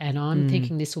dud. And I'm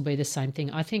thinking this will be the same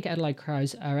thing. I think Adelaide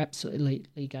Crows are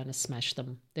absolutely going to smash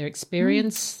them. Their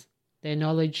experience, their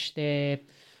knowledge, their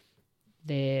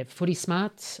footy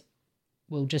smarts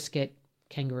will just get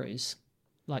Kangaroos.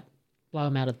 Like blow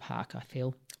them out of the park, I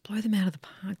feel. Blow them out of the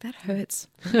park. That hurts.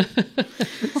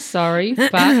 Sorry, You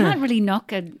but can't really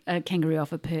knock a kangaroo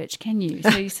off a perch, can you?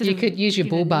 So you could use your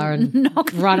bull bar and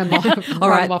knock run them off, All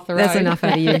right, off the road. that's enough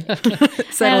out of you. out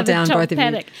Settle of the down, top both of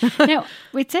paddock. you. Now,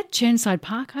 it's at Churnside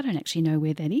Park. I don't actually know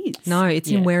where that is. No, it's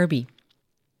in Werribee.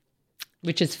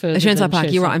 Which is further Churnside than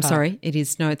Park. You're right. I'm Park. sorry. It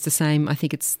is. No, it's the same. I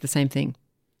think it's the same thing.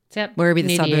 It's out Werribee, the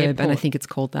near suburb, and I airport. think it's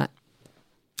called that.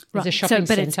 There's a shopping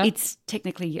but centre. it's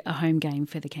technically a home game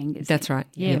for the Kangas. That's right.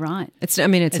 Yeah, right. It's. I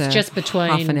mean, it's just between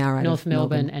half an hour out North of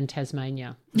Melbourne and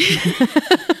Tasmania.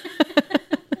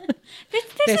 This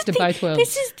Best is of both worlds.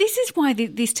 This is why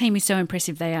this team is so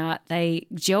impressive. They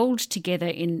gelled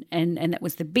together and that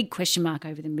was the big question mark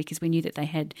over them, because we knew that they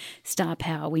had star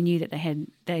power. We knew that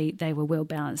they were well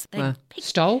balanced.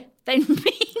 Stole They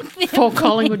picked their 4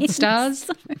 Collingwood points stars.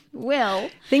 well.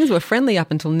 Things were friendly up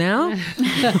until now.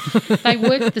 They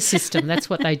worked the system. That's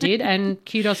what they did, and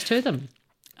kudos to them.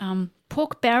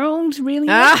 Pork barreled, really?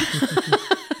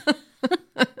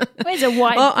 Where's a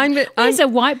white? Well, where's a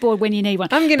whiteboard when you need one?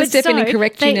 I'm going to But step in and so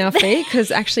correct you now, Fee, because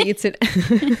actually it's at.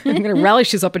 I'm going to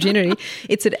relish this opportunity.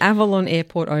 It's at Avalon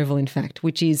Airport Oval, in fact,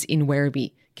 which is in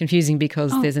Werribee. Confusing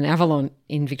because there's an Avalon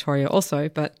in Victoria also,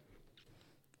 but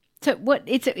So what?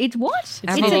 It's what? It's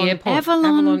near the airport.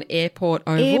 Avalon Airport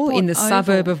Oval Airport in the Oval.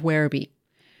 suburb of Werribee.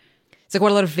 So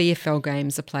quite a lot of VFL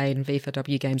games are played and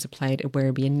VFLW games are played at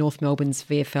Werribee, and North Melbourne's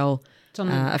VFL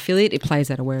affiliate, it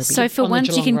plays out of Werribee. So for On the once,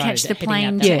 you Geelong can Road, catch the heading out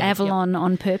plane that to way. Avalon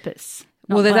on purpose.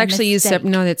 well, not they've by actually used mistake.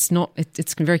 no, that's not.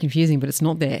 It's very confusing, but it's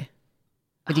not there.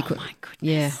 But you Oh could, my goodness!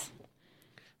 yeah.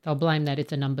 They'll blame that if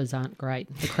the numbers aren't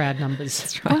great, the crowd numbers.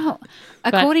 That's right. Well,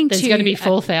 But according there's to going to be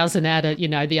 4,000 out at,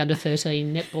 the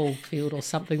under-13 netball field or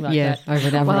something like Yeah, that. over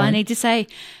at Avalon. Well, I need to say,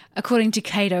 according to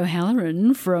Kate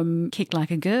O'Halloran from Kick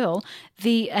Like a Girl,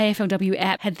 the AFLW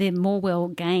app had their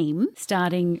Morwell game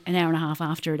starting an hour and a half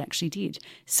after it actually did.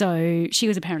 So she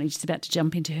was apparently just about to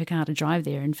jump into her car to drive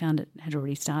there and found it had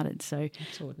already started. So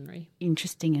It's ordinary.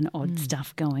 interesting and odd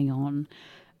stuff going on.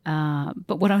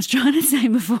 But what I was trying to say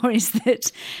before is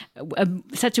that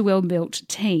such a well-built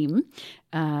team,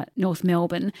 North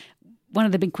Melbourne, one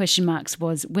of the big question marks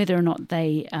was whether or not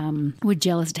they would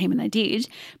gel as a team, and they did.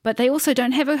 But they also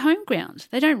don't have a home ground.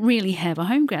 They don't really have a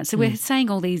home ground. So we're saying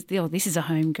all these, this is a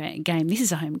home game, this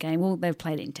is a home game. Well, they've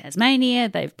played in Tasmania.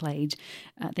 They've played,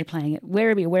 they're playing at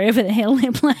Werribee, wherever the hell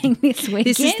they're playing this weekend.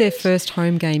 This is their first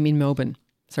home game in Melbourne.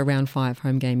 So round 5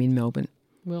 home game in Melbourne.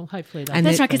 Well, hopefully And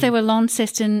That's right, because they were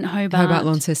Launceston, Hobart.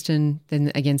 Launceston,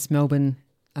 then against Melbourne,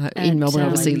 in Melbourne,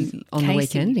 obviously on the Casey.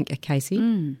 weekend at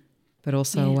Casey, but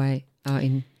also away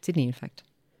in Sydney, in fact.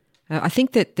 I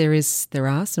think that there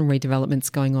are some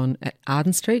redevelopments going on at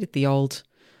Arden Street, at the old,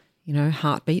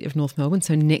 heartbeat of North Melbourne.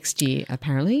 So next year,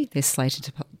 apparently, they're slated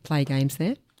to play games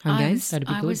there, home games. That'd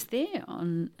be I good. was there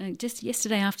on just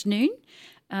yesterday afternoon,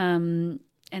 and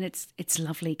it's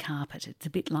lovely carpet. It's a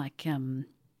bit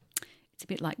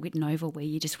like Whitten Oval, where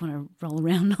you just want to roll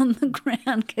around on the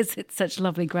ground because it's such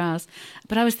lovely grass.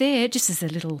 But I was there just as a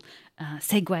little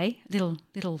segue,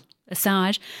 little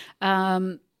aside.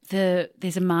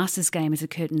 There's a Masters game as a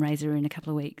curtain raiser in a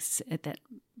couple of weeks at that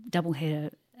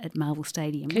doubleheader at Marvel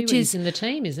Stadium, which Kiwi's is in the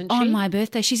team, isn't she? on my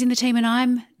birthday. She's in the team and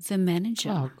I'm the manager.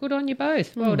 Oh, good on you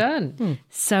both. Well done.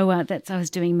 So I was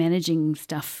doing managing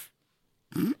stuff.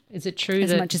 Is it true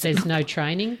As that much as- there's no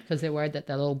training because they're worried that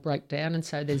they'll all break down and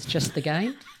so there's just the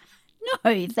game?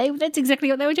 No, that's exactly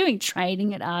what they were doing,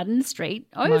 training at Arden Street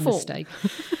My Oval. mistake.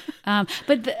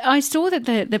 But I saw that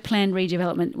the planned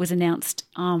redevelopment was announced,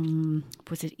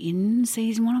 was it in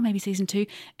season 1 or maybe season 2?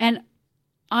 And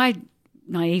I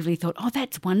naively thought, oh,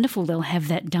 that's wonderful. They'll have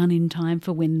that done in time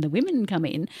for when the women come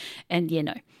in. And,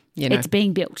 it's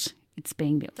being built. It's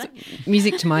being built.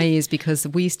 Music to my ears, because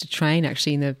we used to train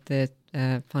actually in the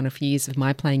final few years of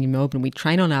my playing in Melbourne. We'd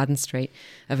train on Arden Street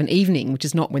of an evening, which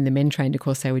is not when the men trained. Of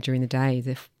course, they were during the day.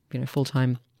 They're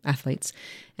full-time athletes.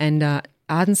 And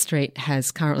Arden Street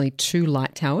has currently 2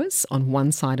 light towers on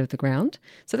one side of the ground.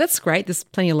 So that's great. There's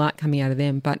plenty of light coming out of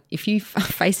them. But if you are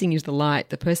facing into the light,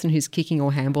 the person who's kicking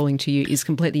or handballing to you is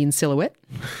completely in silhouette.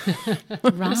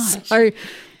 Right. So you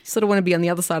sort of want to be on the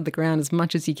other side of the ground as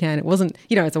much as you can. It wasn't,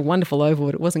 it's a wonderful oval,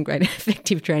 but it wasn't great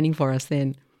effective training for us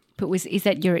then. But is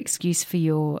that your excuse for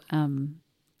your hand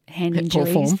Poor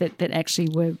injuries form. that actually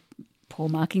were poor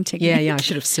marking technique? Yeah, I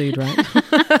should have sued, right?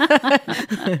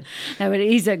 No, it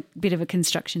is a bit of a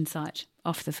construction site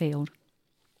off the field.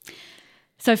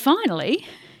 So finally,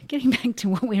 getting back to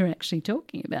what we were actually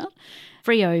talking about,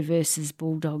 Freo versus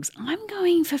Bulldogs. I'm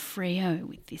going for Freo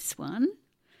with this one.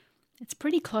 It's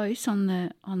pretty close on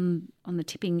the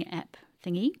tipping app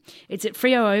thingy. It's at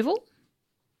Freo Oval.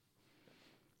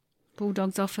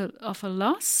 Bulldogs off a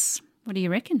loss. What do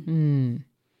you reckon?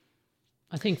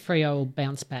 I think Freo will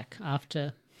bounce back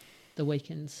after the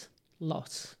weekend's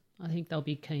loss. I think they'll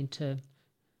be keen to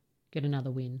get another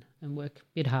win and work a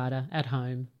bit harder at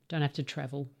home. Don't have to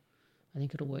travel. I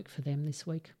think it'll work for them this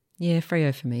week. Yeah,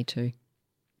 Freo for me too.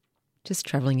 Just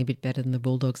travelling a bit better than the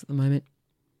Bulldogs at the moment.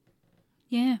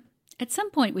 Yeah. At some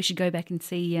point we should go back and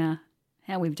see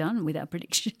how we've done with our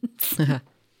predictions.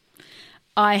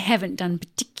 I haven't done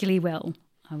particularly well,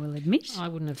 I will admit. I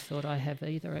wouldn't have thought I have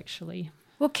either, actually.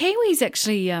 Well, Kiwi's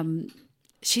actually,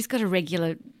 she's got a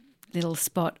regular little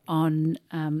spot on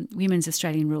Women's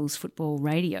Australian Rules Football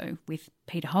Radio with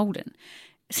Peter Holden.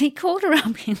 So he called her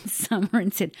up in summer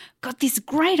and said, got this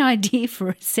great idea for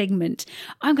a segment.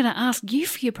 I'm going to ask you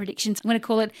for your predictions. I'm going to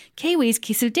call it Kiwi's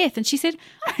Kiss of Death. And she said,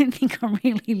 I don't think I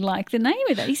really like the name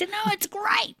of that. He said, no, it's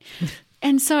great.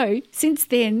 And so since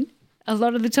then, a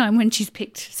lot of the time when she's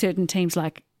picked certain teams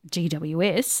like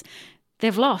GWS,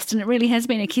 they've lost, and it really has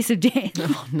been a kiss of death.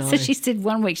 Oh, no. So she said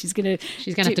one week she's going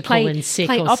to have to call in sick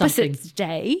play or opposites something.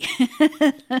 day,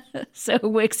 so it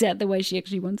works out the way she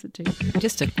actually wants it to.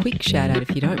 Just a quick shout out,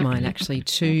 if you don't mind, actually,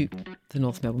 to the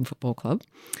North Melbourne Football Club,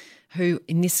 who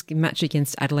in this match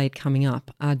against Adelaide coming up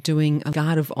are doing a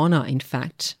guard of honour, in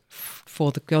fact,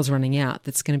 for the girls running out.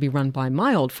 That's going to be run by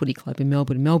my old footy club in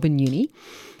Melbourne, Melbourne Uni,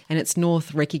 and it's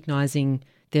North recognising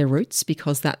their roots,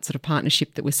 because that sort of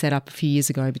partnership that was set up a few years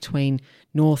ago between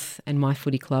North and my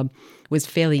footy club was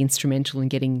fairly instrumental in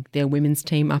getting their women's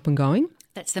team up and going.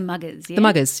 That's the Muggers, yeah? The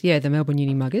Muggers, yeah, the Melbourne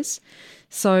Uni Muggers.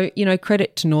 So,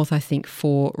 credit to North, I think,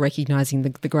 for recognising the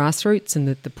grassroots and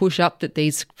the push-up that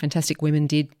these fantastic women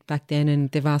did back then,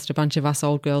 and they've asked a bunch of us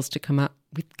old girls to come out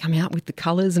with the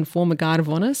colours and form a guard of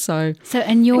honour. So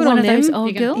and you're good one on of those them.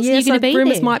 old girls? Yeah, You're going to be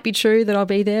rumours there? might be true that I'll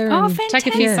be there. Oh, and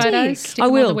fantastic. Take a few photos, stick I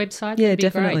them will. on the website. Yeah, That'd be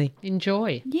definitely. Great.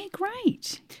 Enjoy. Yeah,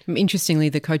 great. Interestingly,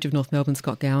 the coach of North Melbourne,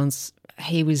 Scott Gowans,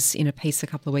 he was in a piece a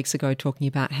couple of weeks ago talking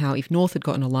about how if North had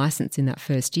gotten a licence in that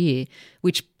first year,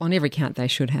 which on every count they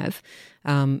should have,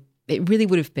 it really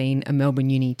would have been a Melbourne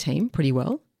Uni team pretty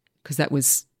well, because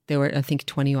there were, I think,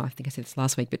 20, or I think I said this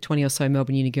last week, but 20 or so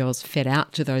Melbourne Uni girls fed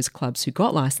out to those clubs who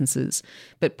got licences,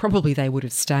 but probably they would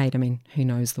have stayed. I mean, who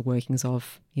knows the workings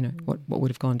of, what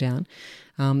would have gone down.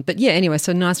 But yeah, anyway,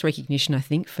 so nice recognition, I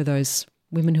think, for those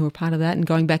women who were part of that, and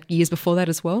going back years before that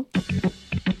as well.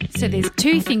 So there's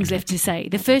two things left to say.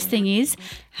 The first thing is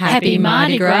Happy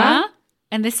Mardi Gras.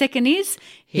 And the second is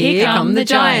Here come the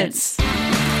Giants.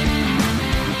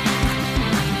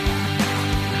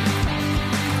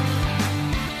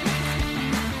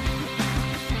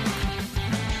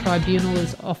 Tribunal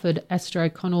has offered Astra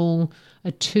O'Connell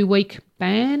a 2-week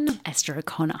ban, Astra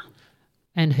O'Connor.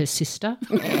 and her sister.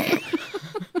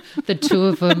 The two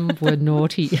of them were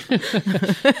naughty.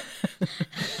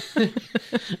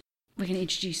 We're going to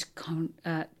introduce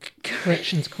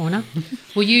Corrections Corner.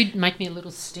 Will you make me a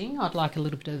little sting? I'd like a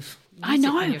little bit of music. I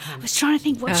know. when you're I home. was trying to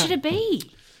think, what should it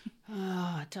be? Oh,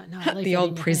 I don't know. I'll leave The that old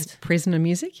in your hands. prisoner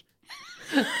music.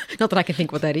 Not that I can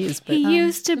think what that is, but He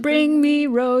used to bring me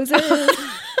roses.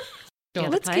 Sure.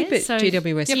 let's play keep it. it So-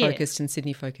 GWS Yeah. focused and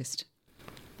Sydney focused.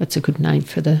 That's a good name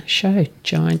for the show.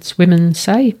 Giants Women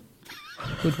Say.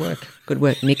 Good work. Good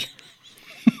work, Nick.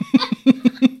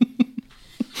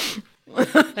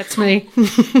 That's me.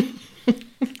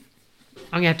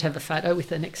 I'm going to have a photo with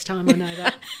her next time. I know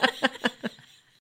that.